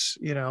Matrix,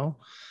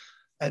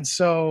 And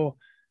so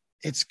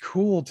it's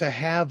cool to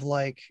have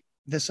like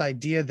this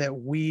idea that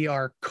we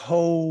are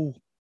co-writing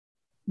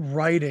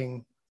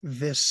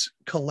this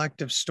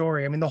collective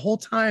story. I mean, the whole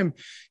time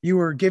you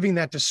were giving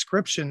that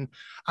description,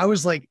 I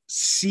was like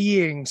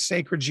seeing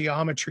sacred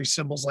geometry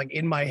symbols like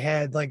in my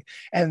head, like,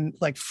 and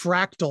like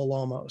fractal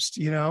almost,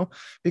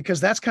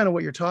 because that's kind of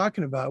what you're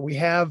talking about. We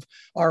have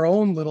our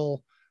own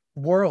little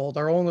world,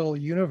 our own little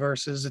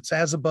universes. It's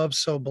as above,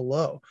 so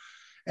below.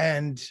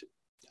 And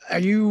are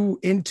you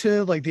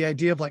into like the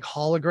idea of like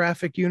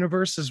holographic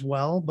universe as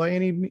well by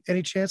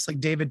any chance, like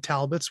David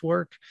Talbot's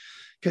work?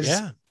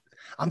 Because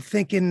I'm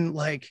thinking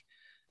like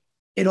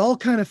it all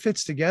kind of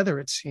fits together,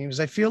 it seems.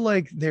 I feel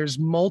like there's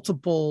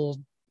multiple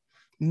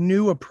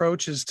new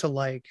approaches to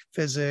like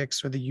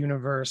physics or the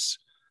universe,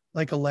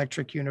 like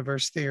electric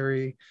universe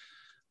theory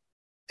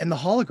and the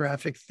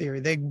holographic theory.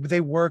 They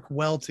work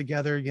well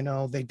together.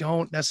 They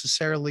don't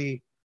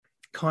necessarily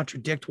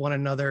contradict one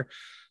another.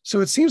 So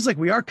it seems like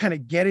we are kind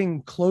of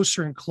getting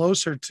closer and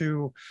closer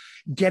to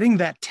getting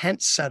that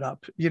tent set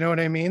up. You know what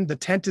I mean? The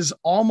tent is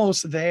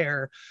almost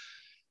there.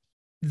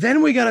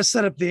 Then we got to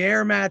set up the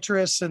air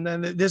mattress. And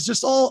then there's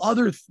just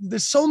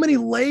there's so many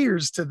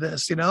layers to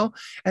this, And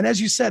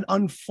as you said,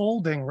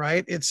 unfolding,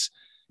 right? It's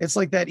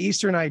like that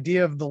Eastern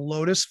idea of the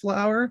lotus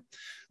flower.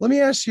 Let me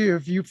ask you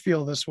if you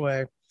feel this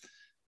way.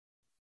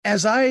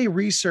 As I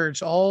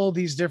research all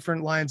these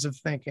different lines of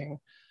thinking,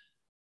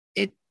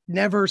 it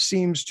never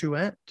seems to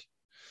end.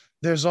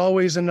 There's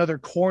always another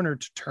corner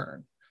to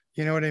turn.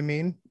 You know what I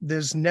mean?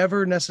 There's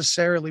never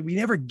necessarily, we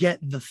never get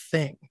the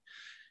thing,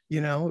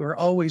 we're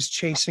always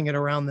chasing it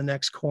around the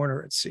next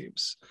corner, it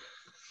seems.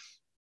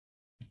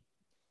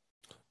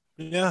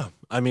 Yeah.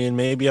 I mean,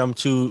 maybe I'm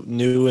too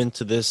new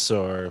into this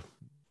or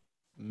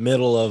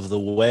middle of the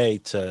way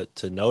to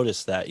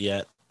notice that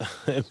yet.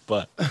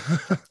 But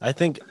I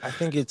think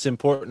it's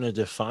important to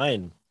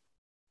define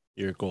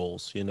your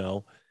goals,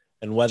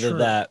 and whether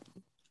that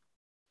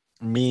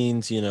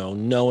means,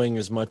 knowing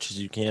as much as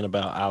you can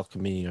about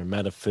alchemy or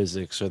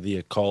metaphysics or the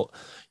occult.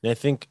 And I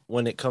think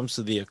when it comes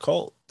to the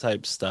occult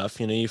type stuff,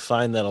 you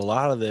find that a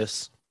lot of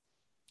this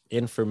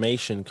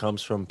information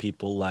comes from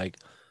people like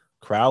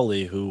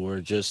Crowley, who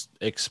were just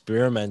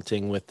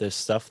experimenting with this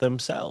stuff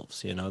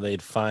themselves.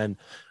 They'd find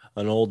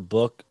an old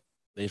book,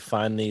 they'd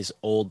find these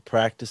old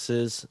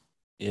practices,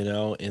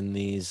 in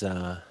these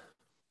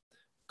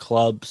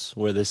clubs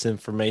where this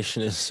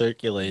information is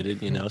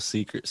circulated,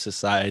 secret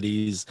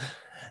societies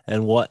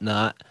and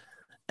whatnot.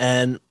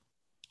 And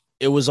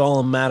it was all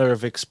a matter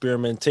of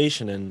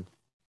experimentation. And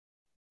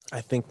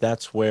I think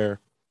that's where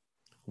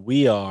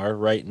we are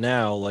right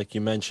now. Like you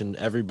mentioned,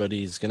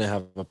 everybody's going to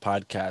have a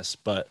podcast,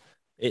 but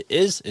it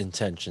is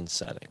intention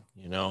setting,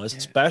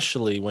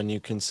 especially when you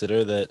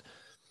consider that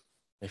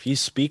if you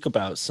speak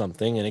about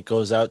something and it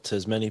goes out to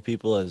as many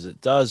people as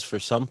it does for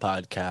some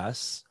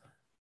podcasts,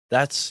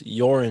 that's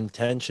your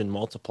intention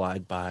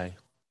multiplied by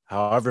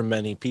however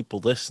many people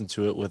listen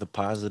to it with a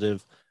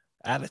positive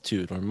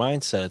attitude or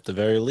mindset at the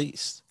very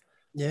least.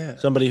 Yeah.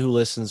 Somebody who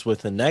listens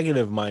with a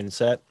negative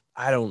mindset,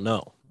 I don't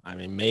know. I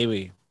mean,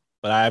 maybe,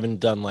 but I haven't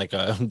done like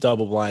a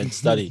double blind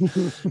study.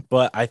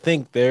 But I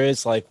think there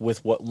is, like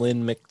with what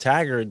Lynn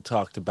McTaggart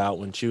talked about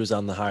when she was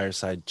on the Higher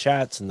Side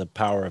Chats and the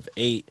power of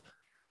 8,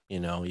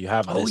 you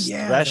have this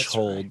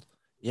threshold,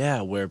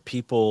 where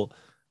people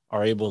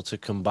are able to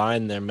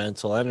combine their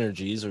mental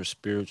energies or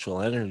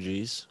spiritual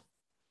energies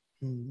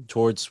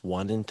towards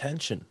one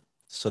intention.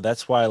 So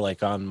that's why,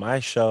 like on my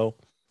show,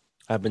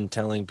 I've been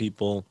telling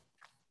people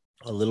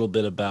a little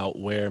bit about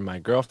where my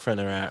girlfriend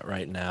are at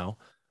right now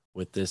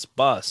with this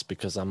bus,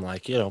 because I'm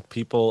like,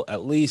 people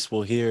at least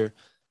will hear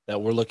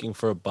that we're looking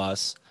for a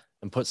bus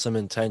and put some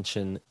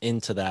intention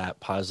into that,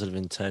 positive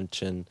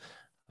intention,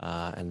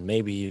 and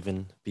maybe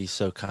even be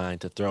so kind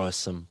to throw us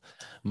some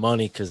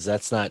money, because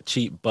that's not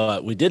cheap.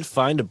 But we did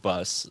find a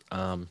bus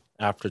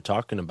after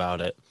talking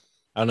about it.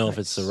 I don't know if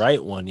it's the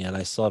right one yet.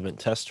 I still haven't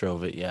test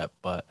drove it yet,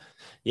 but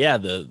yeah,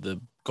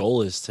 the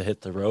goal is to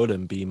hit the road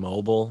and be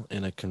mobile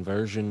in a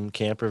conversion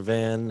camper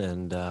van,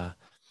 and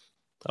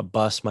a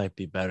bus might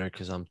be better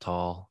because I'm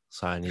tall,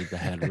 so I need the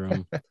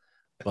headroom.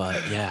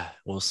 But yeah,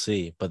 we'll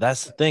see. But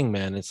that's the thing,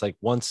 man. It's like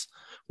once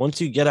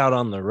you get out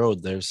on the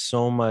road, there's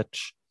so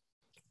much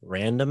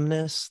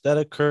randomness that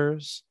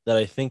occurs that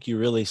I think you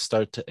really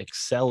start to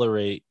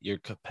accelerate your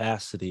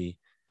capacity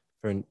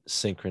for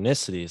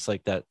synchronicity. It's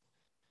like that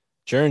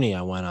journey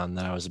I went on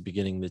that I was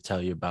beginning to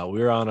tell you about. We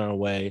were on our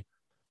way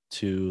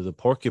to the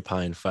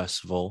Porcupine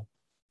Festival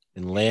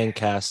in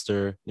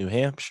Lancaster, New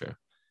Hampshire.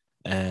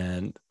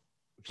 And,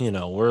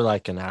 we're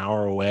like an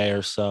hour away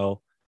or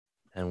so.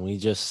 And we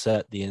just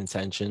set the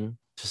intention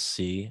to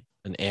see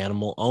an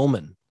animal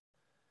omen.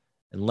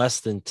 And less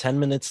than 10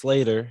 minutes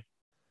later,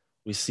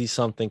 we see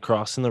something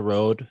crossing the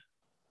road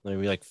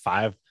maybe like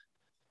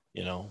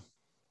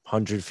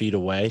 100 feet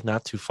away,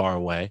 not too far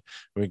away.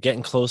 We're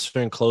getting closer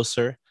and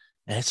closer,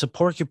 and it's a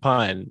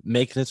porcupine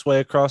making its way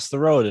across the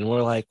road. And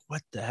we're like,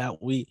 what the hell?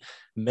 We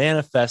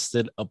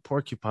manifested a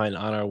porcupine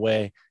on our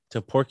way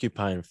to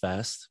Porcupine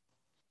Fest.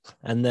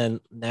 And then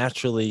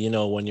naturally,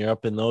 when you're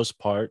up in those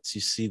parts,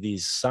 you see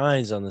these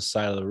signs on the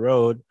side of the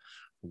road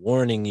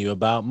warning you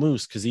about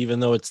moose. Because even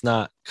though it's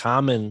not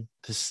common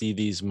to see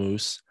these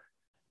moose,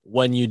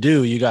 when you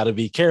do, you got to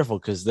be careful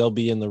because they'll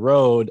be in the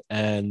road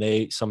and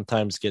they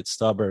sometimes get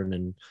stubborn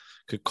and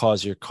could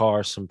cause your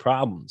car some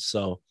problems.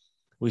 So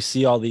we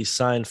see all these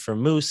signs for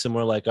moose and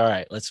we're like, all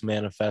right, let's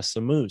manifest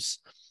a moose.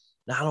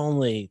 Not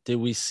only did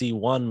we see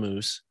one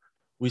moose,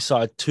 we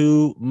saw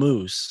 2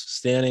 moose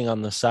standing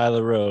on the side of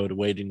the road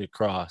waiting to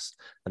cross.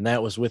 And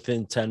that was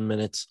within 10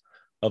 minutes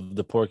of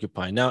the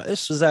porcupine. Now,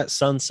 this was at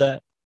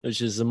sunset,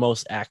 which is the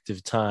most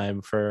active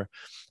time for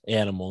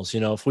animals.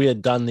 If we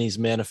had done these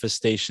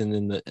manifestations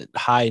in the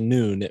high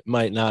noon, it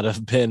might not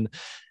have been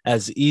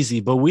as easy,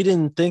 but we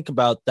didn't think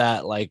about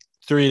that like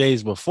 3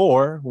 days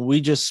before. We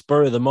just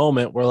spur of the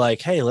moment. We're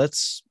like, hey,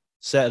 let's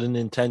set an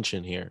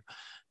intention here.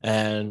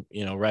 And,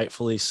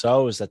 rightfully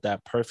so, is at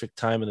that perfect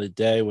time of the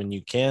day when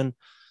you can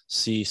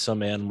see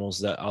some animals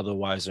that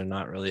otherwise are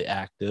not really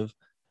active.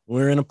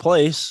 We're in a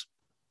place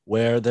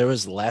where there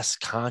was less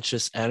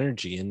conscious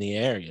energy in the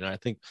air. I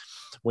think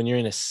when you're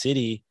in a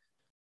city,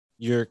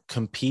 you're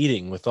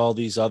competing with all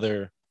these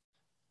other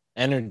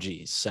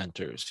energy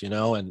centers,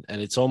 and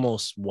it's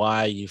almost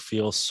why you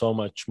feel so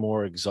much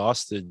more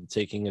exhausted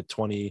taking a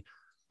 20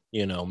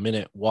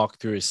 minute walk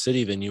through a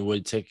city than you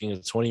would taking a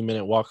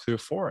 20-minute walk through a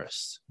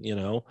forest.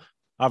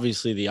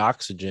 Obviously the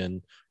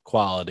oxygen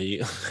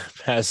quality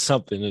has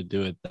something to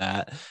do with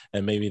that,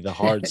 and maybe the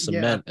hard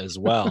cement as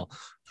well.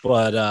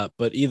 But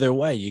either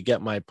way, you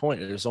get my point.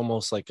 There's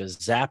almost like a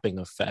zapping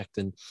effect,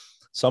 and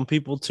some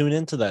people tune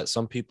into that.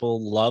 Some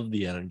people love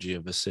the energy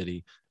of a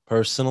city.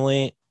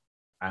 Personally,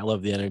 I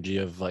love the energy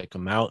of like a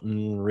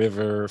mountain,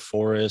 river,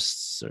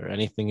 forests, or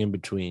anything in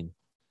between.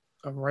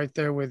 I'm right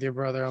there with you,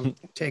 brother. I'm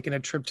taking a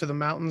trip to the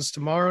mountains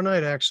tomorrow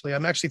night, actually.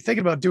 I'm actually thinking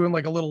about doing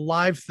like a little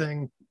live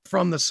thing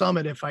from the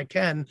summit if I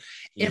can,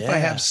 if I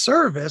have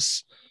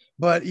service.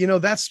 But,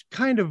 that's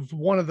kind of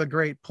one of the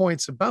great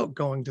points about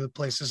going to the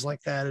places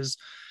like that is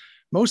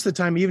most of the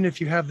time, even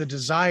if you have the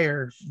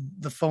desire,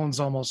 the phone's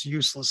almost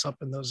useless up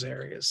in those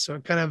areas. So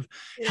it kind of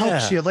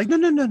helps you like,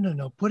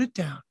 no, put it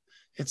down.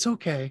 It's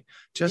okay.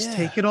 Just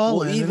take it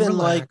all in and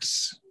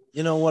relax.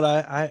 You know what?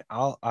 I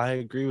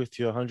agree with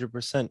you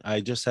 100%.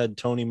 I just had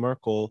Tony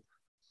Merkel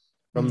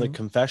from the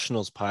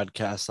Confessionals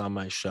podcast on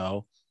my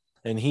show,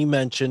 and he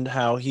mentioned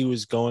how he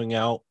was going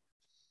out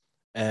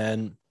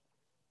and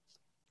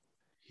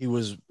he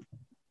was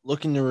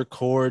looking to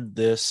record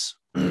this.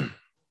 I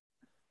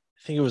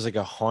think it was like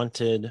a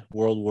haunted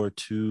World War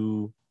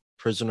II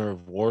prisoner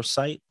of war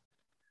site,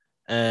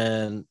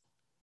 and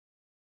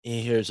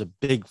he hears a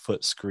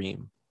Bigfoot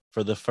scream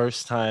for the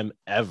first time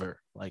ever.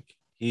 Like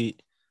he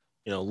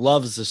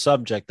loves the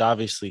subject,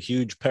 obviously,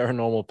 huge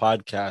paranormal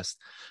podcast.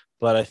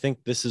 But I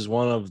think this is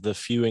one of the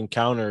few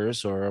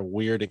encounters or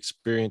weird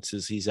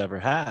experiences he's ever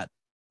had.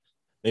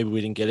 Maybe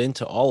we didn't get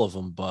into all of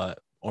them,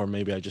 or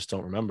maybe I just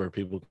don't remember.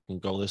 People can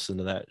go listen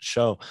to that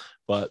show.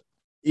 But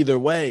either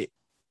way,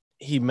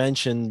 he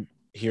mentioned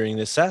hearing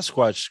the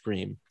Sasquatch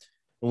scream.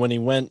 And when he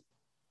went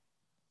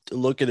to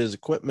look at his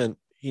equipment,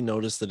 he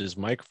noticed that his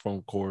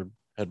microphone cord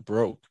had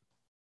broke.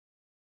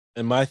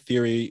 And my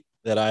theory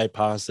that I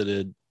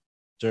posited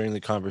during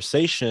the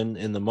conversation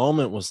in the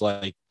moment was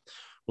like,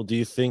 well, do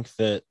you think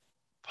that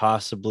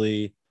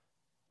possibly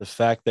the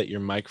fact that your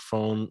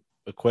microphone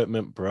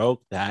equipment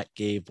broke, that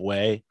gave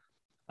way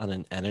on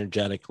an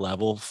energetic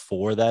level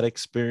for that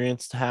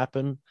experience to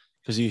happen?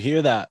 Because you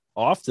hear that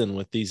often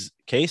with these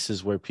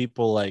cases where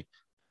people like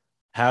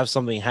have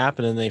something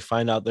happen and they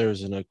find out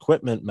there's an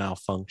equipment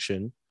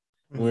malfunction.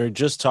 We were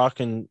just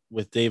talking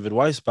with David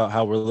Weiss about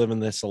how we're living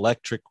this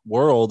electric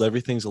world.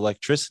 Everything's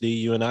electricity.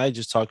 You and I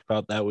just talked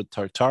about that with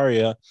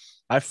Tartaria.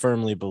 I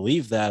firmly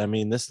believe that. I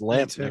mean, this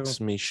lamp next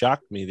to me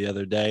shocked me the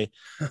other day.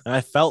 And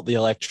I felt the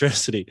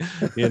electricity,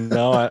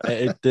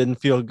 it didn't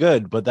feel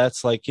good, but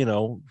that's like,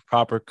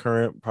 proper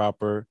current,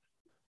 proper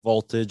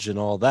voltage and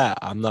all that.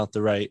 I'm not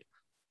the right,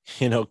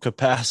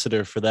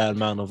 capacitor for that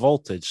amount of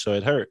voltage. So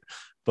it hurt.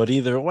 But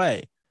either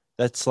way,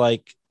 that's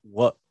like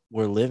what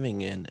we're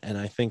living in. And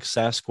I think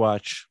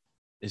Sasquatch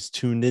is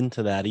tuned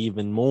into that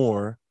even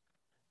more.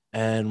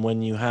 And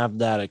when you have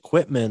that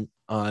equipment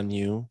on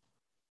you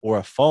or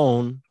a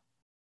phone,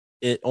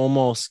 it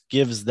almost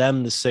gives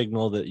them the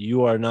signal that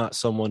you are not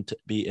someone to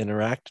be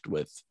interacted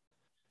with,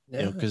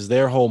 because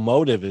their whole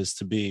motive is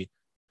to be,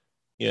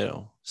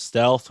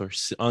 stealth or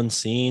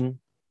unseen.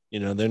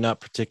 They're not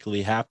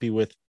particularly happy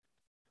with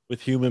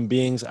human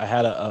beings. I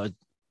had a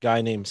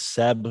guy named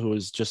Seb who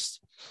was just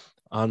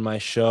on my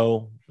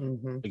show.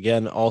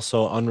 Again,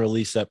 also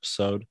unreleased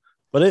episode,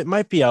 but it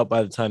might be out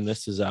by the time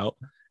this is out.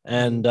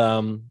 And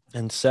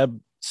Seb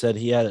said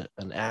he had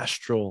an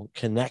astral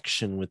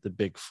connection with the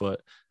Bigfoot.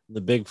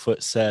 The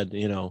Bigfoot said,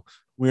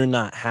 we're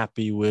not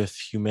happy with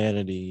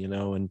humanity, you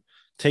know, and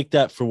take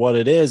that for what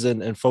it is.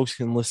 And folks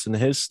can listen to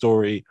his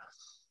story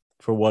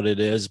for what it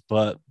is.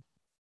 But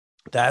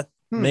that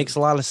makes a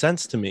lot of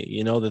sense to me,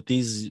 you know, that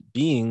these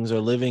beings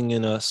are living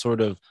in a sort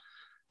of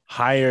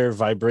higher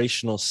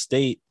vibrational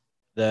state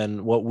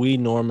than what we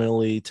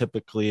normally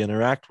typically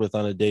interact with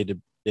on a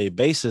day-to-day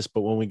basis.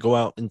 But when we go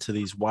out into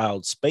these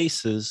wild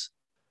spaces,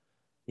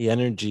 the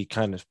energy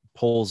kind of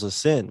pulls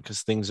us in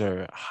because things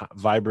are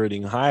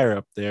vibrating higher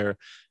up there.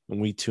 When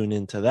we tune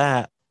into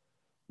that,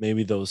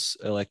 maybe those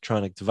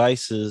electronic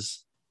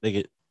devices, they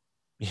get,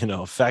 you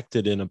know,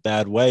 affected in a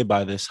bad way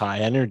by this high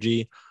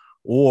energy,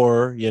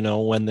 or, you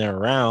know, when they're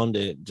around,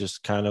 it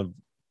just kind of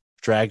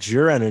drags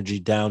your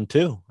energy down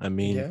too. I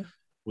mean,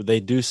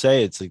 they do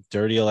say it's like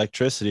dirty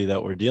electricity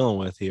that we're dealing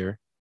with here.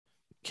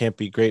 Can't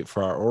be great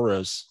for our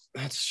auras.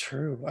 That's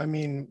true. I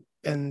mean,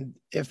 and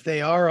if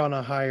they are on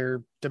a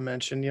higher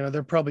dimension, you know,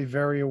 they're probably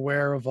very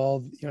aware of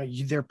all, you know,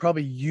 they're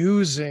probably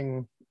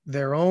using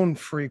their own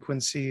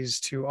frequencies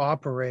to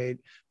operate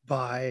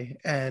by,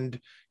 and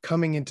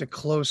coming into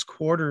close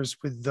quarters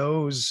with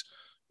those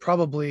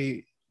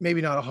probably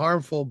maybe not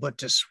harmful, but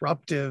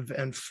disruptive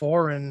and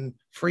foreign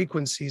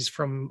frequencies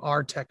from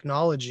our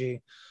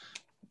technology.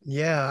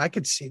 Yeah, I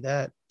could see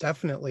that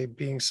definitely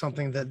being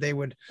something that they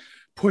would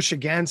push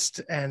against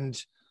and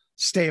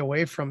stay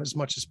away from as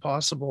much as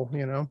possible,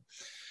 you know.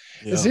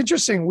 It's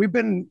interesting. We've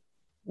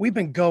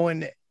been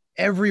going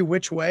every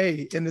which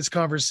way in this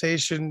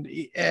conversation,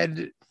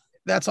 and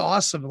that's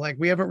awesome. Like,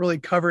 we haven't really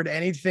covered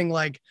anything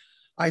like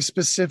I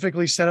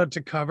specifically set out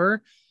to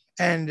cover.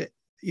 And,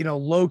 you know,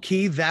 low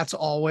key, that's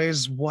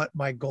always what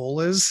my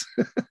goal is,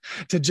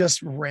 to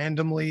just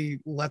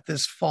randomly let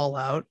this fall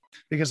out,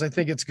 because I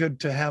think it's good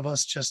to have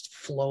us just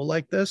flow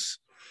like this,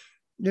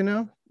 you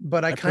know.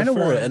 But I kind of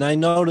want it. And I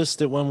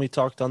noticed it when we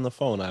talked on the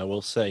phone. I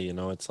will say, you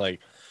know, it's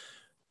like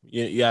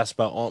you asked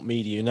about Alt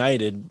Media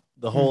United.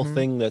 The whole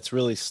thing that's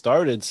really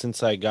started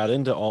since I got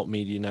into Alt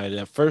Media United.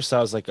 At first,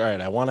 I was like, all right,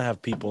 I want to have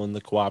people in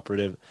the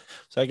cooperative.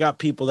 So I got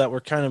people that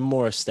were kind of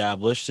more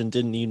established and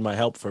didn't need my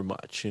help for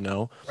much, you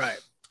know. Right.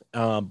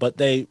 But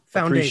they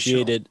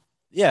appreciated,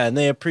 and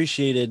they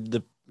appreciated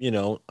the, you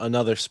know,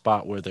 another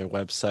spot where their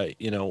website,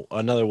 you know,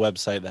 another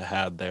website that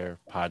had their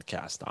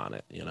podcast on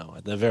it, you know,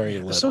 at the very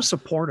little. So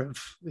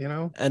supportive, you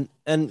know.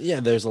 And yeah,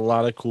 there's a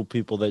lot of cool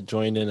people that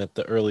joined in at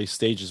the early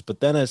stages.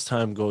 But then as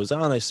time goes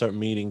on, I start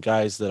meeting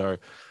guys that are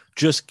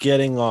just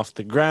getting off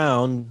the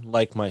ground,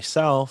 like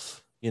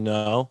myself, you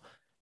know.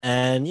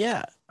 And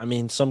yeah, I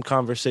mean, some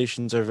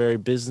conversations are very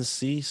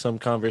businessy. Some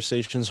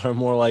conversations are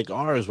more like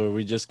ours, where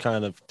we just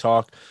kind of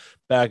talk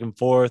back and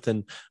forth.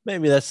 And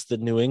maybe that's the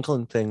New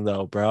England thing,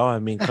 though, bro. I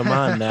mean, come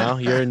on now.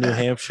 You're a New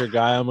Hampshire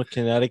guy. I'm a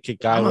Connecticut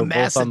guy. I'm a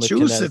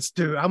Massachusetts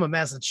dude. I'm a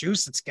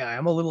Massachusetts guy.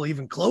 I'm a little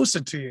even closer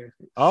to you.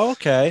 Oh,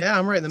 okay. Yeah,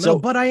 I'm right in the middle.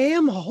 But I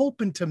am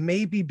hoping to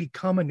maybe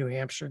become a New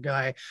Hampshire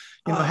guy.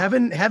 You know,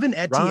 having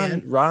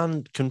Etienne.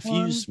 Ron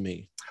confused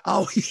me.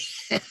 Oh,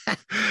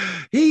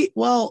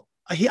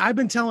 I've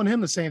been telling him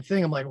the same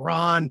thing. I'm like,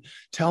 Ron,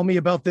 tell me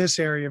about this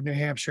area of New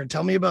Hampshire.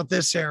 Tell me about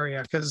this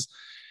area, because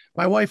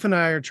my wife and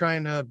I are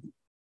trying to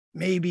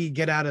maybe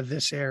get out of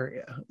this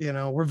area. You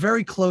know, we're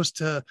very close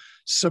to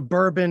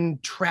suburban,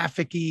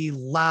 trafficy,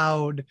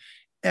 loud,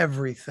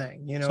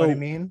 everything. You know what I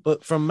mean?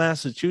 But from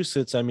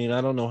Massachusetts, I mean, I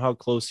don't know how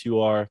close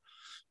you are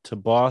to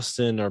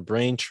Boston or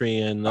Braintree,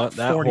 and that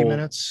 40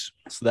 minutes.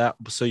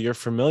 So you're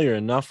familiar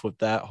enough with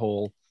that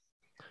whole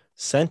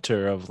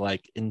center of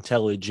like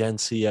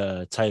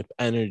intelligentsia type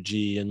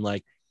energy, and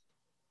like,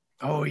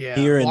 oh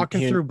yeah,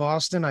 walking through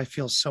Boston, I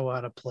feel so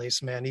out of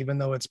place, man, even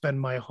though it's been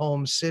my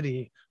home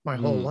city my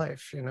whole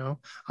life. You know,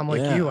 I'm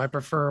like you, I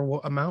prefer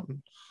a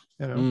mountain,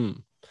 you know.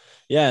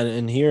 Yeah,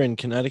 and here in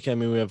Connecticut, I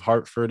mean, we have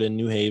Hartford and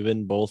New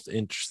Haven, both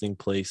interesting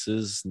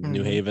places.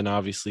 New Haven,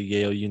 obviously,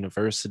 Yale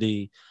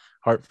University.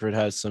 Hartford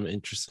has some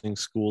interesting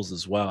schools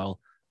as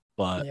well,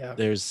 but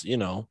there's, you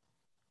know,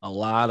 a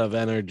lot of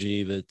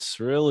energy that's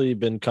really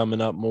been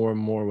coming up more and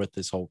more with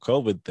this whole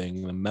COVID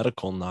thing, the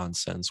medical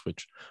nonsense,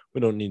 which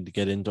we don't need to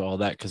get into all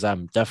that, because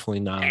I'm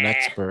definitely not an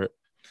expert.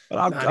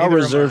 But I'll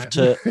reserve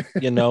to,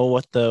 you know,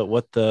 what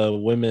the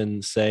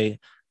women say,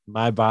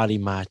 my body,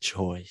 my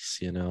choice.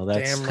 You know,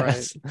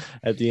 that's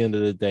at the end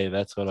of the day,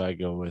 that's what I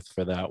go with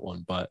for that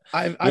one. But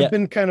I've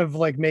been kind of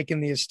like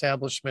making the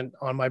establishment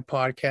on my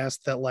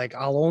podcast that like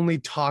I'll only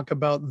talk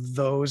about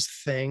those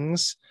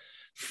things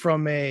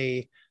from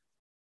an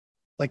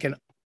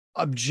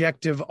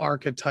objective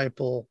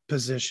archetypal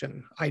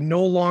position. I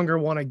no longer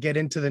want to get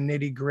into the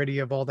nitty gritty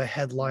of all the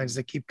headlines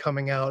that keep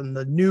coming out and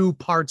the new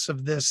parts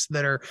of this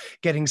that are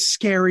getting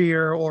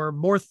scarier or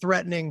more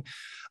threatening.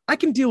 I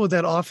can deal with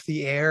that off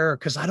the air,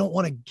 because I don't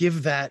want to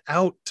give that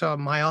out to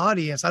my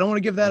audience. I don't want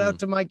to give that out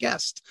to my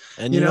guest.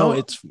 And you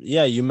know,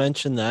 you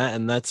mentioned that,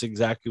 and that's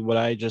exactly what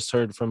I just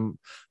heard from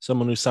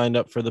someone who signed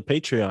up for the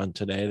Patreon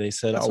today. They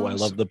said, awesome. I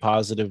love the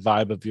positive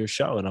vibe of your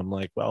show. And I'm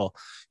like, well,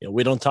 you know,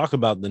 we don't talk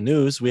about the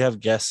news. We have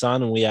guests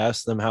on and we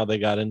ask them how they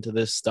got into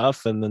this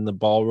stuff, and then the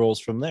ball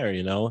rolls from there,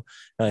 you know.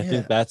 And I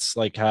think that's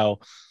like how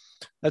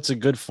that's a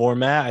good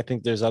format. I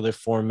think there's other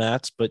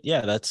formats, but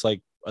yeah, that's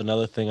like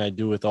another thing I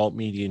do with Alt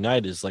Media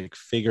Unite is like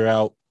figure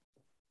out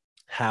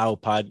how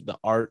the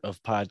art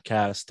of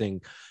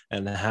podcasting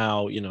and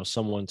how, you know,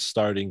 someone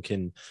starting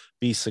can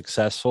be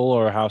successful,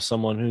 or how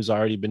someone who's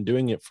already been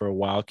doing it for a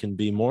while can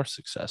be more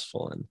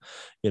successful. And,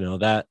 you know,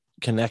 that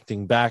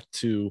connecting back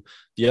to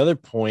the other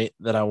point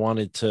that I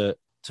wanted to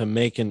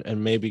make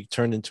and maybe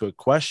turn into a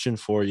question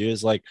for you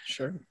is like,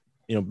 sure,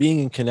 you know, being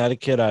in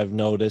Connecticut, I've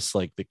noticed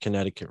like the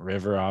Connecticut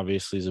River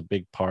obviously is a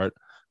big part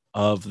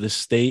of the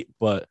state,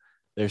 but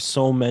there's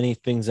so many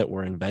things that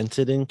were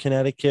invented in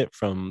Connecticut,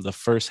 from the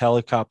first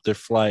helicopter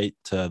flight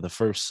to the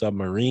first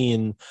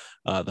submarine,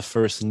 the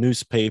first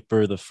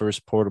newspaper, the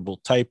first portable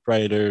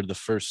typewriter, the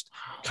first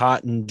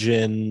cotton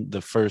gin,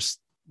 the first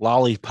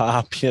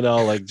lollipop, you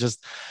know, like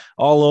just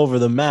all over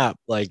the map.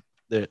 Like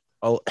the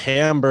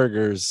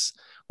hamburgers,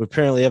 we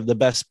apparently have the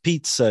best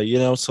pizza, you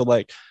know, so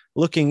like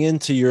looking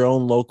into your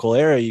own local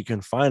area, you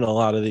can find a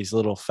lot of these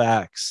little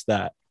facts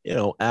that, you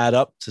know, add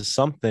up to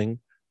something.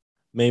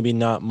 Maybe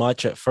not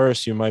much at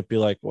first. You might be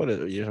like, what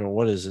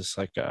is this,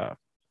 like a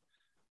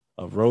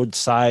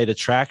roadside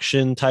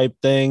attraction type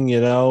thing, you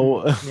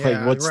know?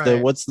 Yeah, like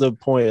what's the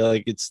point?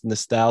 Like, it's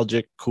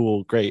nostalgic,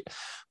 cool, great.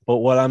 But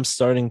what I'm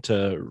starting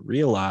to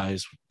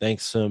realize,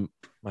 thanks to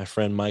my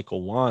friend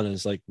Michael Wan,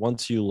 is like,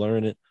 once you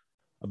learn it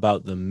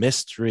about the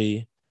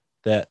mystery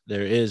that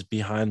there is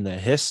behind the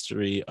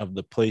history of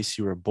the place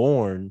you were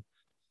born,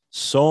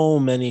 so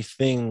many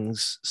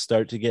things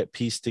start to get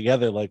pieced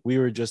together. Like, we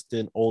were just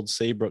in Old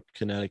Saybrook,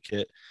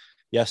 Connecticut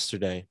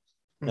yesterday,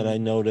 and I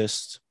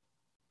noticed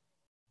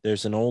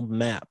there's an old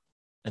map,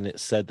 and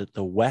it said that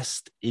the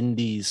West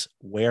Indies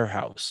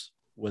warehouse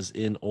was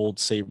in Old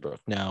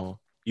Saybrook. Now,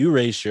 you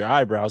raised your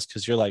eyebrows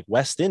because you're like,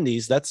 West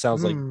Indies? That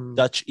sounds like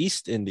Dutch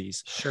East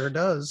Indies. Sure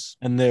does.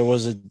 And there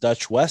was a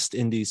Dutch West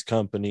Indies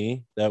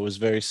company that was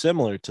very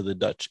similar to the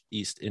Dutch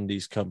East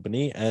Indies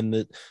company.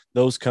 And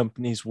those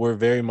companies were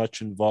very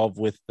much involved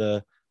with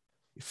the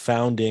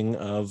founding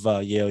of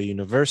Yale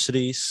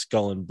University.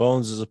 Skull and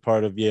Bones is a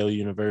part of Yale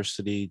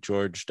University.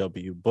 George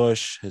W.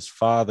 Bush, his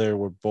father,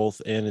 were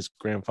both, and his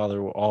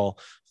grandfather were all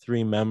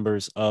three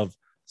members of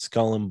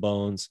Skull and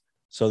Bones.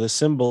 So the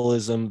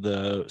symbolism,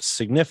 the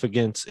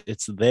significance,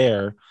 it's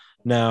there.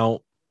 Now,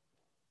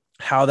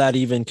 how that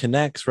even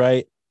connects,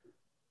 right?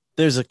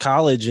 There's a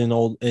college in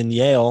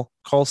Yale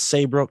called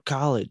Saybrook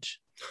College.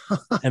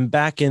 And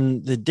back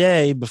in the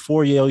day,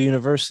 before Yale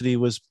University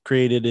was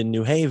created in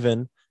New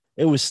Haven,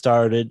 it was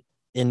started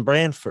in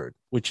Branford,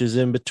 which is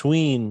in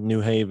between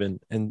New Haven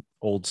and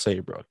Old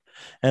Saybrook.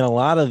 And a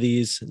lot of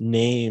these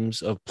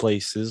names of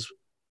places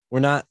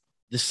were not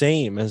the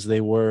same as they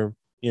were,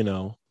 you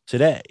know,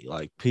 today.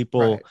 Like,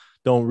 people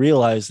don't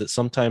realize that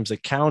sometimes a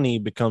county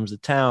becomes a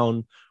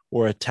town,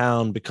 or a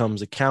town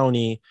becomes a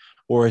county,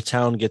 or a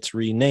town gets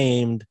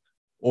renamed,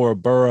 or a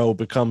borough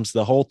becomes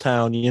the whole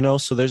town, you know?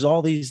 So there's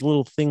all these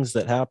little things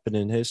that happen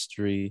in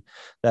history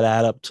that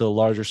add up to a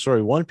larger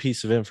story. One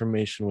piece of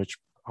information, which,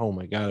 oh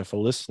my God, if a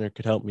listener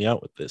could help me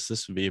out with this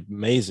would be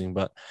amazing.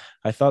 But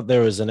I thought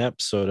there was an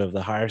episode of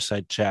the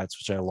Higherside Chats,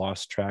 which I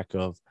lost track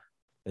of,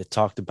 that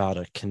talked about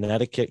a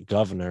Connecticut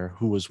governor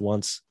who was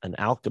once an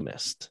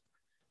alchemist.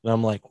 And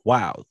I'm like,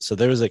 wow. So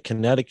there was a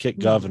Connecticut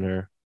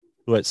governor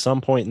who at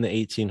some point in the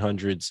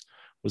 1800s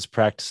was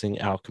practicing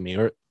alchemy,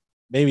 or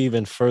maybe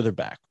even further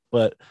back.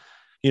 But,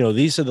 you know,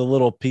 these are the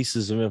little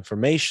pieces of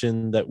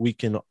information that we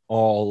can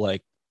all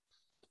like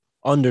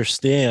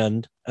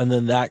understand. And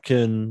then that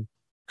can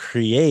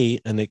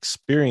create an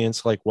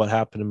experience like what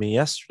happened to me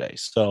yesterday.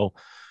 So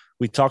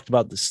we talked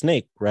about the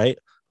snake, right?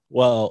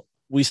 Well,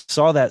 we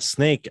saw that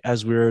snake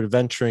as we were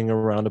adventuring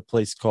around a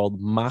place called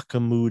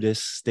Macomudis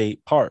State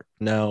Park.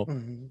 Now,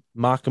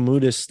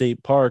 Macomudis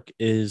State Park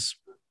is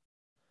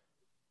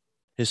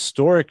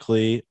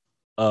historically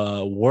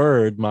a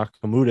word,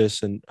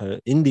 Macomudis,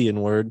 an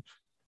Indian word,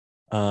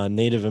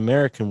 Native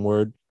American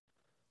word,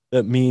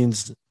 that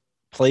means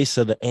place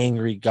of the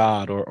angry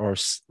god, or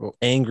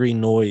angry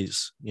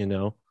noise, you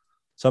know,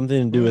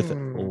 something to do with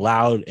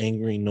loud,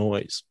 angry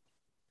noise.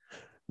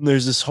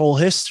 There's this whole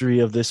history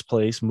of this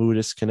place,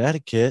 Moodus,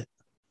 Connecticut,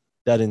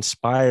 that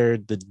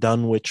inspired the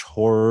Dunwich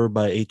Horror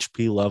by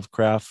H.P.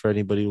 Lovecraft. For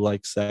anybody who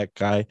likes that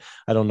guy,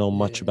 I don't know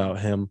much about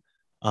him.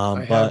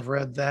 I have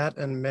read that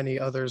and many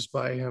others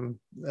by him.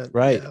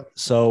 Right. Yeah.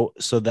 So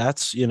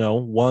that's, you know,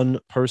 one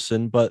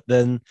person. But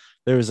then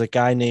there was a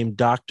guy named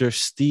Dr.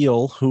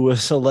 Steele who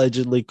was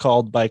allegedly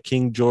called by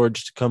King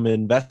George to come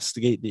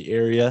investigate the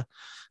area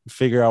and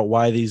figure out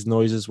why these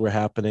noises were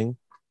happening.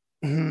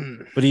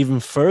 But even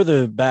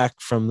further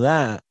back from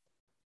that,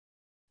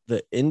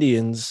 the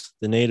Indians,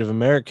 the Native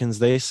Americans,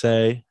 they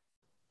say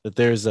that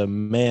there's a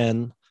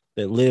man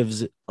that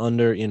lives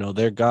under, you know,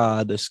 their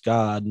god, this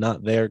god,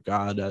 not their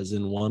god as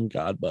in one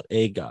god, but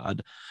a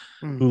god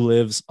who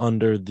lives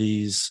under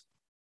these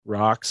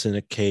rocks in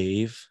a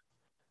cave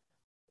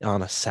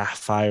on a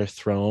sapphire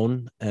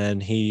throne.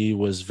 And he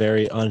was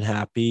very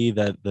unhappy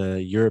that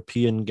the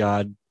European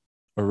god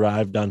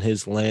arrived on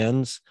his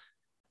lands.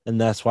 And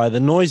that's why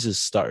the noises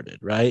started,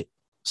 right?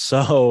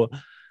 So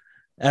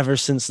ever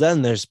since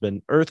then, there's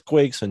been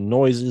earthquakes and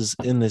noises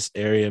in this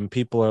area, and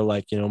people are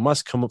like,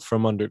 must come up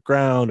from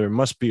underground or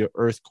must be an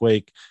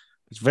earthquake.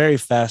 It's very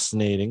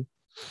fascinating.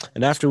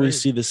 And after we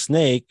see the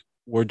snake,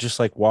 we're just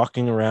like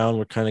walking around.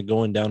 We're kind of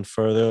going down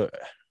further,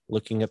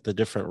 looking at the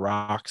different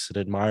rocks and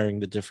admiring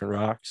the different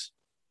rocks.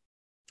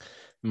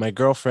 My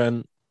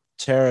girlfriend,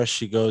 Tara,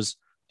 she goes,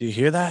 "Do you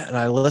hear that?" And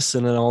I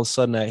listen, and all of a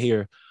sudden I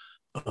hear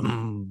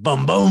boom,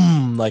 boom,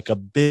 boom, like a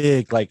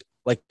big, like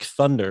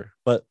thunder.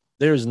 But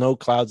there's no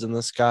clouds in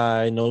the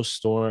sky, no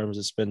storms.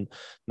 It's been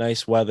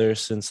nice weather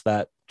since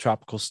that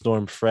tropical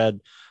storm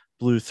Fred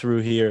blew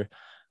through here.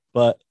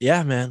 But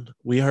yeah, man,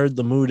 we heard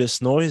the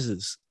moodest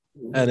noises,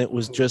 and it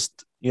was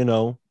just,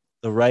 the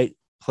right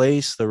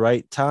place, the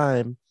right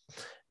time,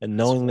 and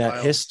knowing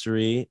that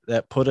history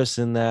that put us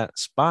in that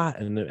spot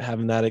and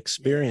having that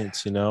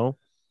experience,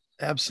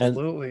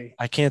 Absolutely. And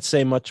I can't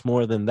say much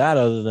more than that,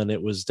 other than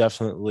it was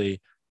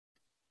definitely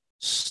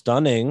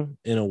stunning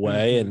in a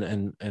way,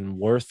 and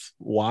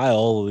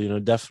worthwhile,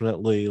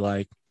 definitely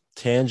like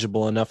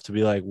tangible enough to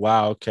be like,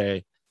 wow,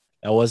 okay,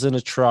 that wasn't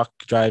a truck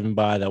driving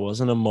by, that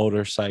wasn't a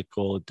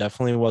motorcycle, it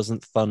definitely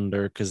wasn't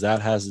thunder, because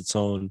that has its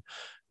own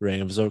ring.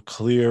 It was a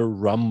clear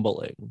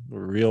rumbling,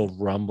 real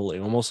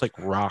rumbling, almost like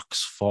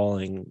rocks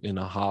falling in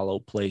a hollow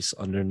place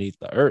underneath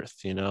the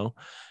earth,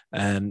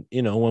 And,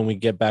 when we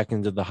get back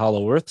into the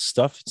hollow earth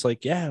stuff, it's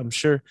like, yeah, I'm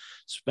sure,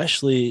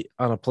 especially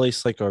on a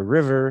place like a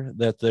river,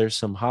 that there's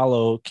some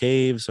hollow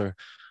caves or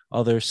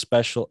other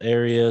special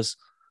areas.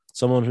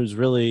 Someone who's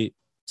really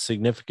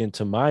significant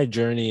to my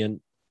journey and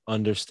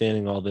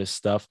understanding all this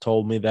stuff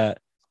told me that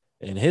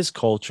in his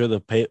culture,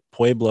 the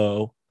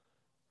Pueblo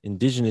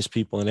indigenous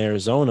people in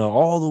Arizona,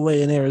 all the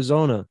way in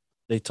Arizona,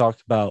 they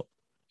talked about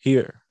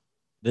here,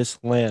 this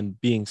land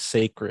being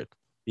sacred,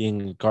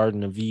 being a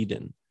Garden of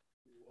Eden.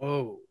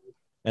 Whoa.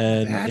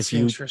 And that's if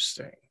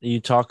interesting. You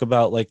talk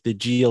about like the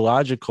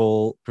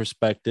geological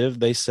perspective,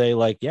 they say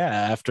like, yeah,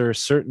 after a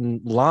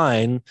certain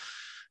line,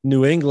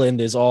 New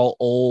England is all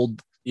old,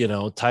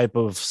 type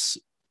of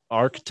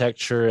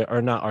architecture,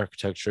 or not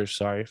architecture.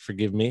 Sorry,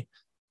 forgive me.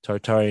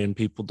 Tartarian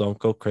people, don't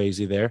go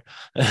crazy there.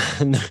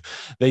 And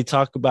they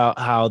talk about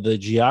how the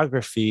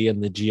geography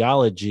and the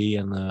geology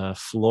and the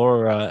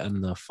flora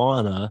and the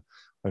fauna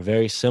are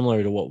very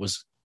similar to what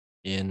was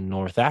in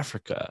North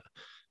Africa,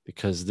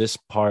 because this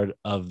part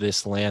of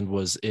this land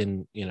was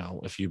in,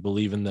 if you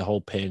believe in the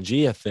whole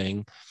Pangea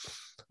thing,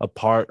 a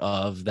part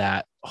of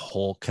that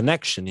whole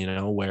connection,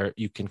 where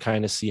you can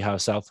kind of see how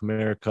South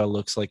America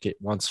looks like it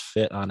once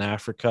fit on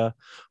Africa.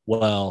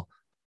 Well,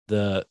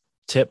 the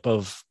tip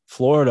of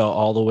Florida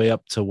all the way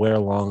up to where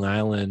Long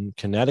Island,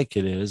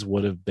 Connecticut is,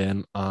 would have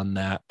been on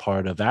that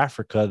part of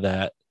Africa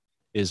that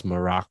is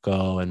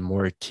Morocco and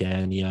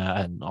Mauritania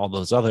and all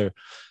those other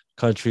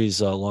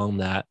countries along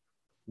that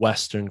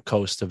western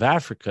coast of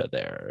Africa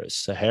there,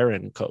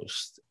 Saharan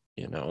coast,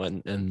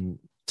 and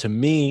to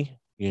me,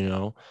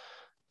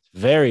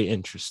 very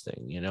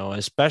interesting,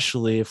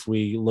 especially if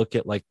we look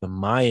at like the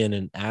Mayan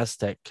and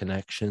Aztec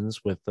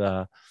connections with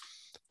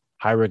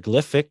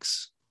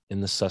hieroglyphics in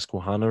the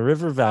Susquehanna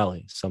River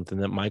Valley, something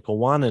that Michael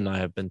Wan and I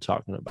have been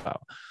talking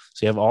about.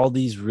 So you have all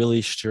these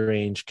really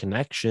strange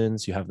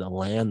connections. You have the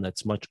land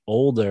that's much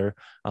older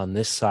on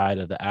this side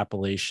of the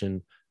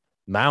Appalachian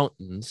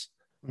Mountains.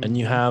 And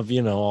you have,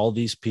 all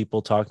these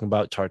people talking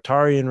about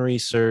Tartarian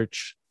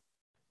research.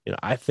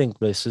 I think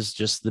this is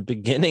just the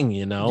beginning, we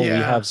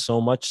have so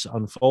much to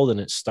unfold, and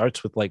it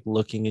starts with like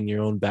looking in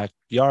your own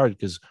backyard,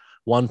 because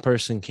one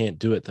person can't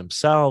do it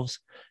themselves.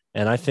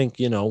 And I think,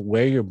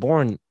 where you're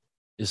born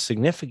is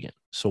significant.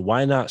 So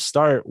why not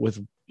start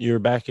with your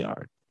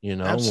backyard?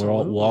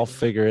 We'll all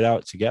figure it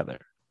out together.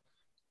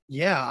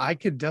 Yeah, I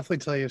could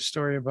definitely tell you a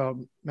story about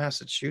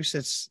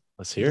Massachusetts.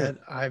 Let's hear that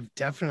I've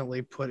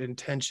definitely put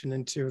intention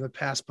into in the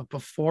past. But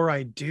before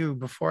I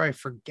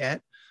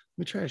forget, let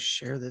me try to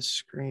share this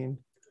screen.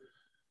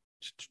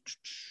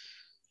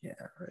 Yeah,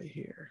 right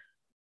here.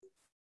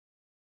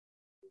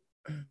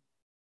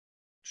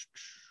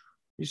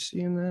 You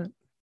seeing that?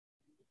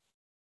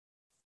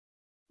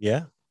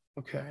 Yeah.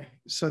 Okay.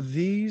 So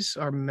these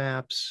are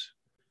maps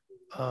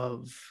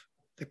of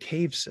the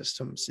cave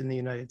systems in the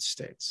United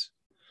States.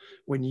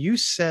 When you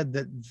said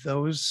that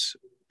those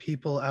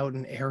people out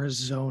in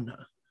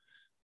Arizona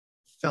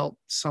felt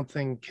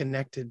something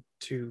connected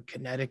to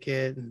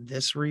Connecticut and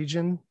this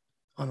region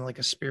on like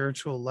a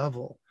spiritual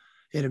level,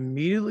 it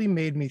immediately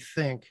made me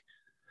think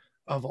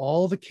of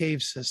all the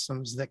cave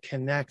systems that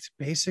connect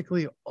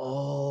basically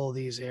all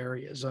these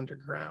areas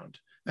underground.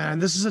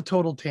 And this is a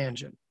total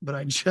tangent, but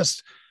I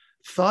just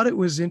thought it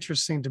was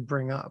interesting to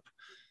bring up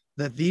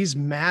that these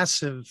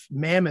massive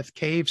mammoth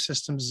cave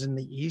systems in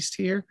the East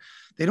here,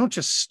 they don't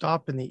just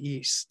stop in the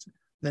East.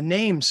 The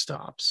name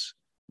stops,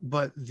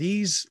 but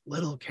these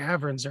little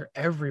caverns are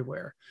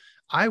everywhere.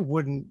 I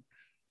wouldn't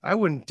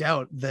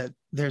doubt that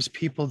there's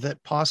people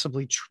that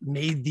possibly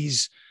made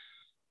these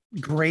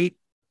great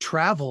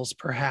travels,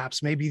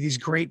 perhaps, maybe these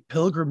great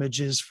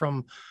pilgrimages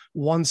from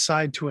one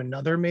side to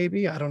another,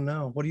 maybe. I don't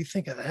know. What do you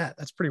think of that?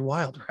 That's pretty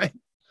wild, right?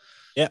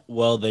 Yeah,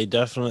 well, they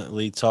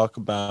definitely talk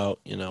about,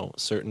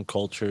 certain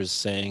cultures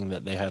saying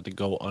that they had to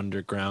go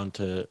underground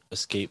to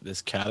escape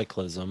this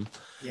cataclysm.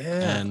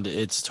 Yeah. And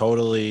it's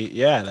totally,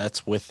 yeah,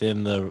 that's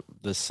within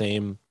the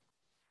same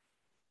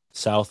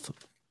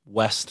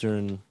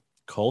southwestern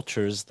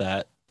cultures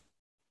that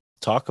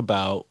talk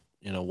about,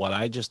 what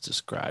I just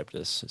described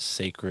as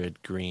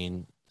sacred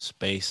green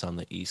space on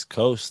the East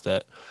Coast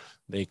that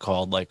they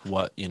called like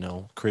what,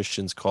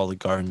 Christians call the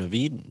Garden of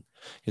Eden.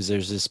 Because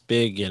there's this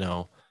big,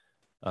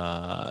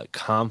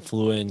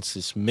 confluence,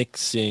 this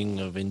mixing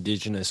of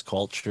indigenous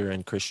culture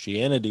and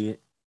Christianity,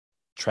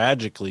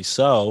 tragically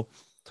so.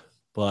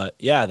 But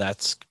yeah,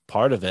 that's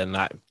part of it. And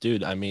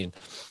I mean,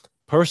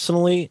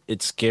 personally,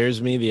 it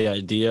scares me the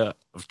idea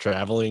of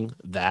traveling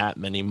that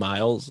many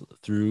miles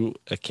through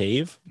a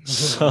cave.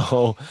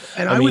 So,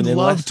 And I I mean, would love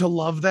unless, to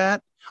love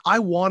that. I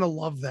want to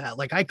love that.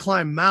 Like I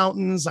climb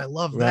mountains. I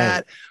love right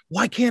that.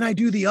 Why can't I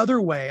do the other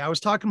way? I was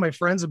talking to my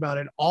friends about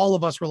it. All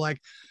of us were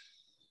like,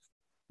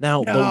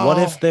 now, but no. what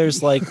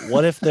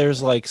if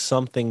there's like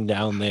something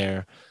down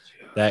there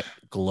that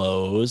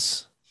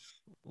glows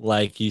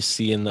like you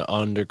see in the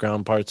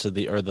underground parts of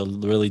the or the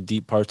really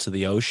deep parts of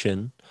the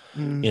ocean,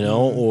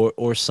 Mhm.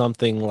 or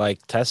something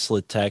like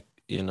Tesla tech,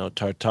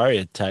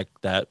 Tartaria tech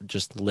that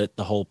just lit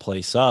the whole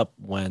place up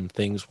when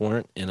things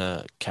weren't in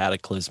a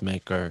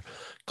cataclysmic or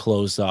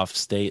closed off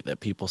state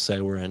that people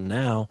say we're in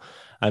now.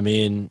 I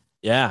mean,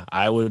 yeah,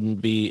 I wouldn't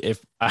be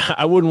if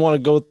I wouldn't want to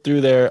go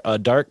through there a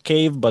dark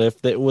cave, but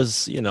if it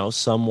was,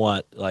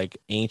 somewhat like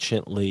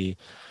anciently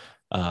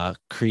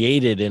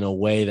created in a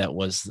way that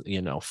was,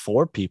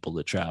 for people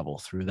to travel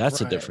through, that's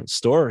a Right. different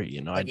story.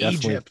 I Like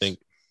definitely Egypt. think,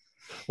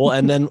 well,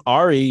 and then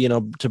Ari,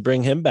 to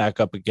bring him back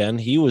up again,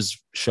 he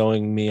was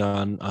showing me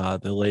on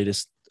the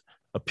latest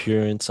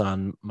appearance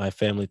on My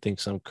Family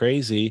Thinks I'm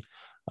Crazy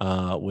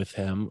with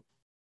him,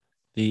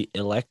 the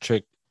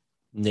electric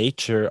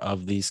nature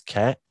of these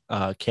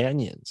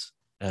canyons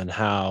and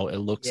how it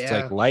looks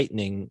like Yeah.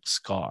 lightning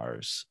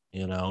scars,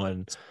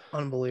 and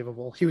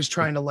Unbelievable. He was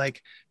trying to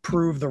like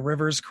prove the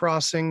rivers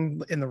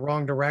crossing in the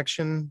wrong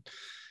direction.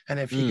 And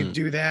if he could mm,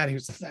 do that, he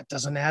was that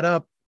doesn't add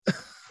up.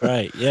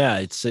 right. Yeah,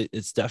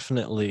 it's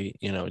definitely,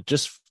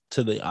 just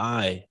to the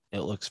eye,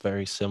 it looks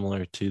very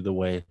similar to the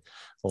way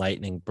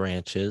lightning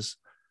branches,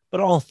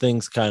 but all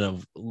things kind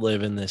of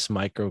live in this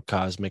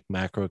microcosmic,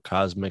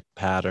 macrocosmic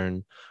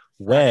pattern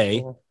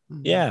way. Fractal.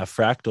 Mhm. Yeah,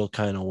 fractal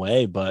kind of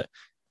way, but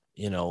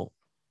you know,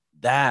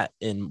 that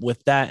and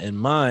with that in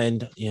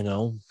mind,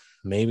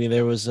 maybe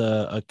there was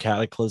a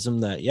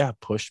cataclysm that, yeah,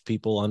 pushed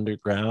people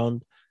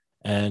underground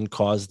and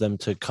caused them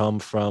to come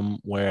from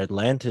where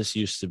Atlantis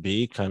used to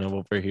be, kind of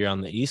over here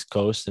on the East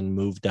Coast, and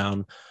move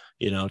down,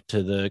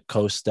 to the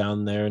coast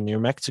down there near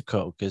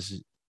Mexico,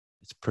 because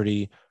it's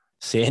pretty.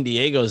 San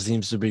Diego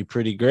seems to be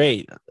pretty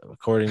great,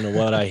 according to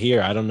what I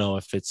hear. I don't know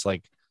if it's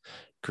like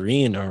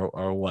green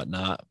or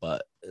whatnot,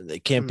 but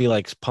it can't be Mm.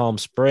 like Palm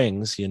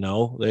Springs,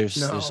 there's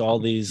No. all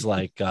these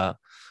like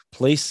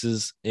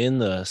places in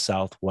the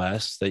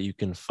Southwest that you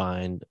can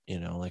find,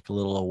 like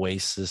little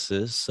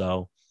oases.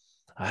 So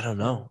I don't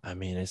Yeah. know. I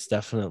mean, it's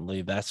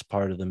definitely, that's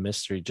part of the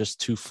mystery,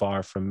 just too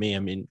far from me. I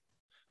mean,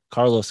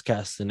 Carlos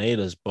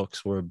Castaneda's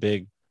books were a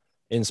big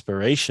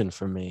inspiration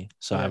for me.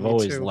 So Yeah, I've me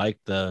always too.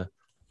 liked the,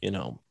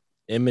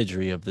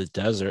 imagery of the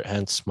desert,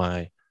 hence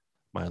my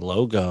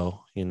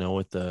logo,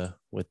 with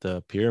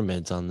the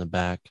pyramids on the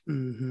back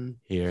Mm-hmm.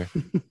 here.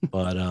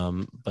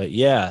 But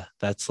yeah,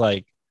 that's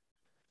like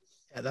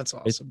Yeah, that's it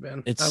awesome,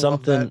 man. it's I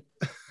love that.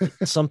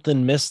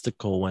 something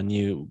mystical when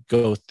you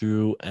go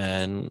through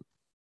and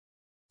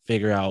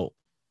figure out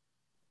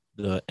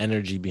the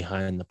energy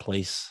behind the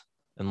place.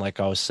 And like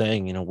I was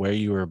saying, where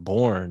you're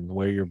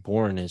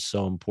born is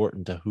so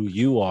important to who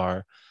you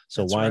are.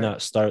 So That's why right.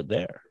 not start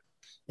there?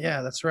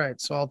 Yeah, that's right.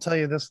 So I'll tell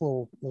you this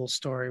little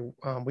story.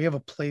 We have a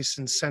place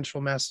in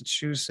central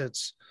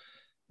Massachusetts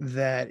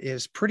that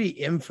is pretty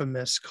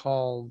infamous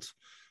called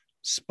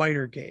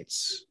Spider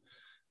Gates,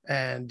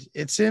 and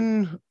it's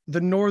in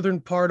the northern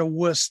part of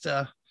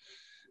Worcester,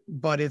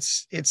 but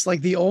it's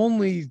like the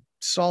only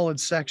solid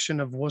section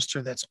of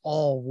Worcester that's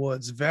all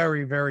woods,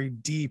 very very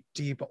deep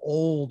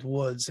old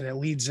woods, and it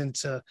leads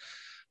into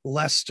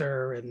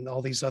Leicester and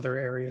all these other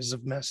areas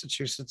of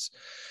Massachusetts.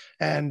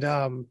 And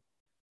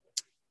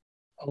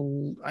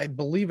I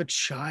believe a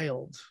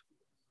child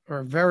or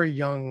a very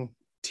young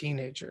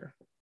teenager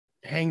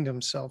hanged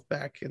himself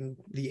back in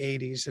the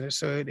 80s. And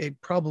so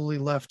it probably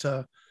left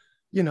a,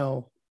 you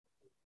know,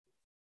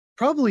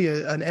 probably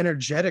an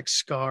energetic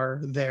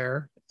scar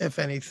there, if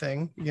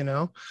anything,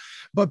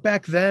 But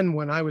back then,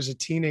 when I was a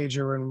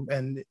teenager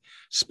and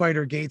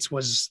Spider Gates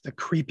was the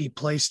creepy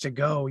place to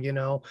go,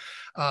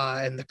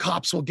 and the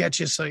cops will get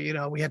you. So, you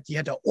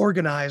had to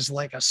organize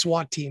like a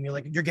SWAT team.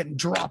 You're getting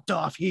dropped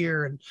off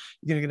here and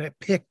you're going to get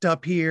picked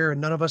up here.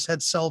 And none of us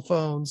had cell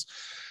phones.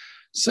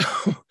 So,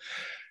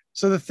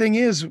 so the thing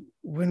is,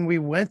 when we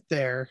went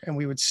there and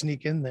we would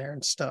sneak in there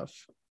and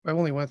stuff, I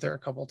only went there a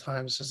couple of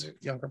times as a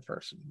younger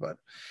person, but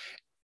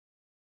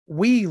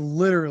we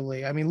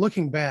literally, I mean,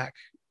 looking back,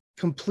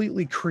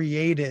 completely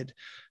created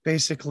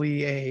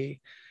basically a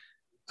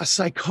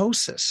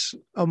psychosis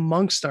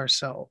amongst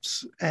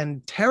ourselves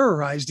and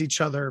terrorized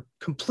each other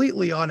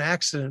completely on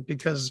accident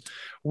because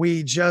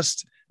we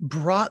just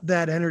brought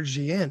that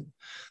energy in.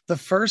 The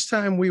first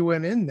time we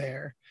went in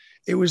there,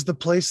 it was the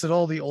place that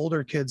all the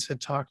older kids had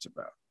talked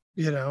about,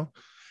 you know?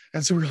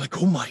 And so we were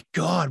like, oh my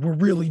God, we're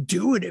really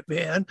doing it,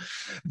 man.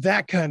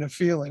 That kind of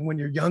feeling when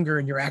you're younger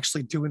and you're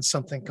actually doing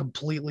something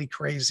completely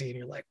crazy and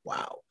you're like,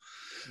 wow,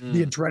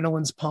 the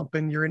adrenaline's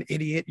pumping. You're an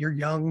idiot. You're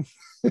young.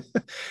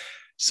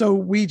 So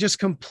we just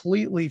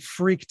completely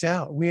freaked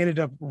out. We ended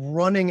up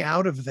running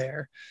out of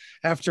there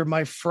after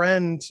my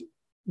friend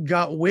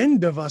got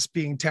wind of us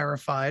being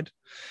terrified.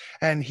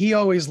 And he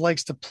always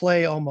likes to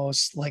play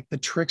almost like the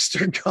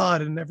trickster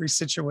god in every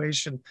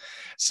situation.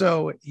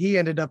 So he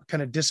ended up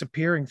kind of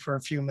disappearing for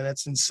a few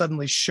minutes and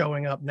suddenly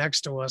showing up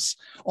next to us,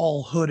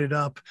 all hooded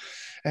up,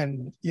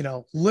 and, you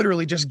know,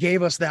 literally just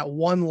gave us that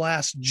one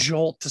last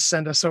jolt to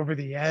send us over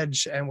the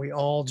edge. And we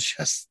all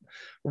just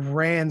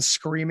ran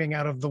screaming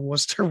out of the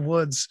Worcester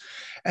woods.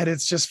 And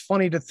it's just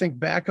funny to think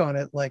back on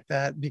it like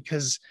that,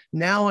 because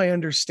now I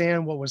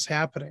understand what was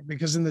happening,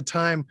 because in the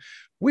time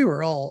we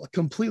were all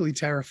completely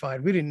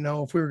terrified. We didn't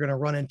know if we were going to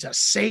run into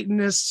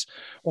Satanists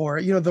or,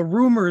 you know, the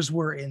rumors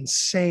were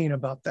insane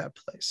about that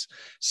place.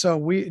 So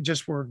we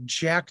just were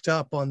jacked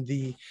up on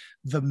the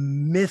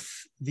myth,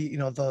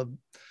 the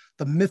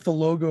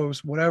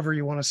mythologos, whatever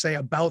you want to say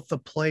about the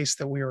place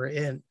that we were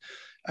in.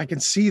 I can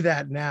see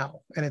that now,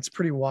 and it's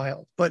pretty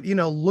wild. But, you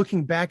know,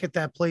 looking back at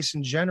that place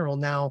in general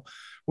now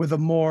with a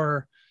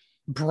more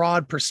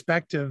broad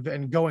perspective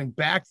and going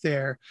back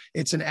there,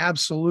 it's an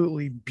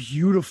absolutely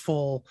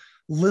beautiful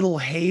little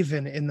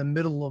haven in the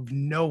middle of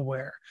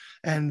nowhere.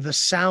 And the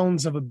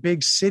sounds of a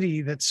big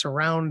city that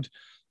surround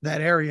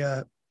that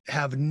area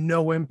have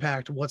no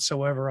impact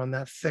whatsoever on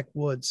that thick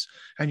woods.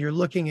 And you're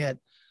looking at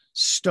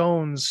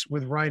stones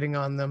with writing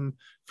on them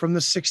from the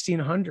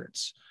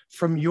 1600s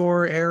from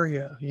your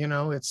area. You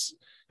know,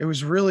 it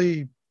was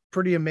really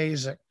pretty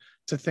amazing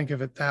to think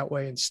of it that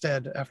way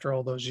instead after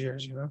all those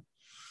years, you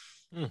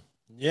know?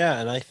 Yeah.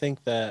 And I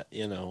think that,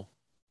 you know,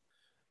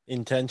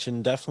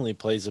 intention definitely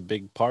plays a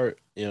big part,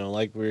 you know,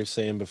 like we were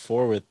saying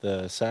before with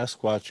the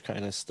Sasquatch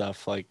kind of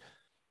stuff. Like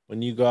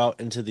when you go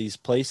out into these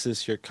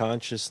places, your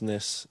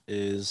consciousness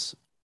is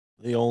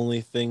the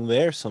only thing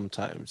there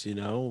sometimes, you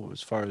know,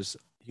 as far as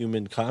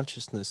human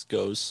consciousness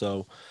goes.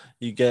 So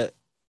you get,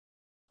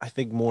 I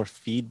think, more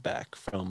feedback from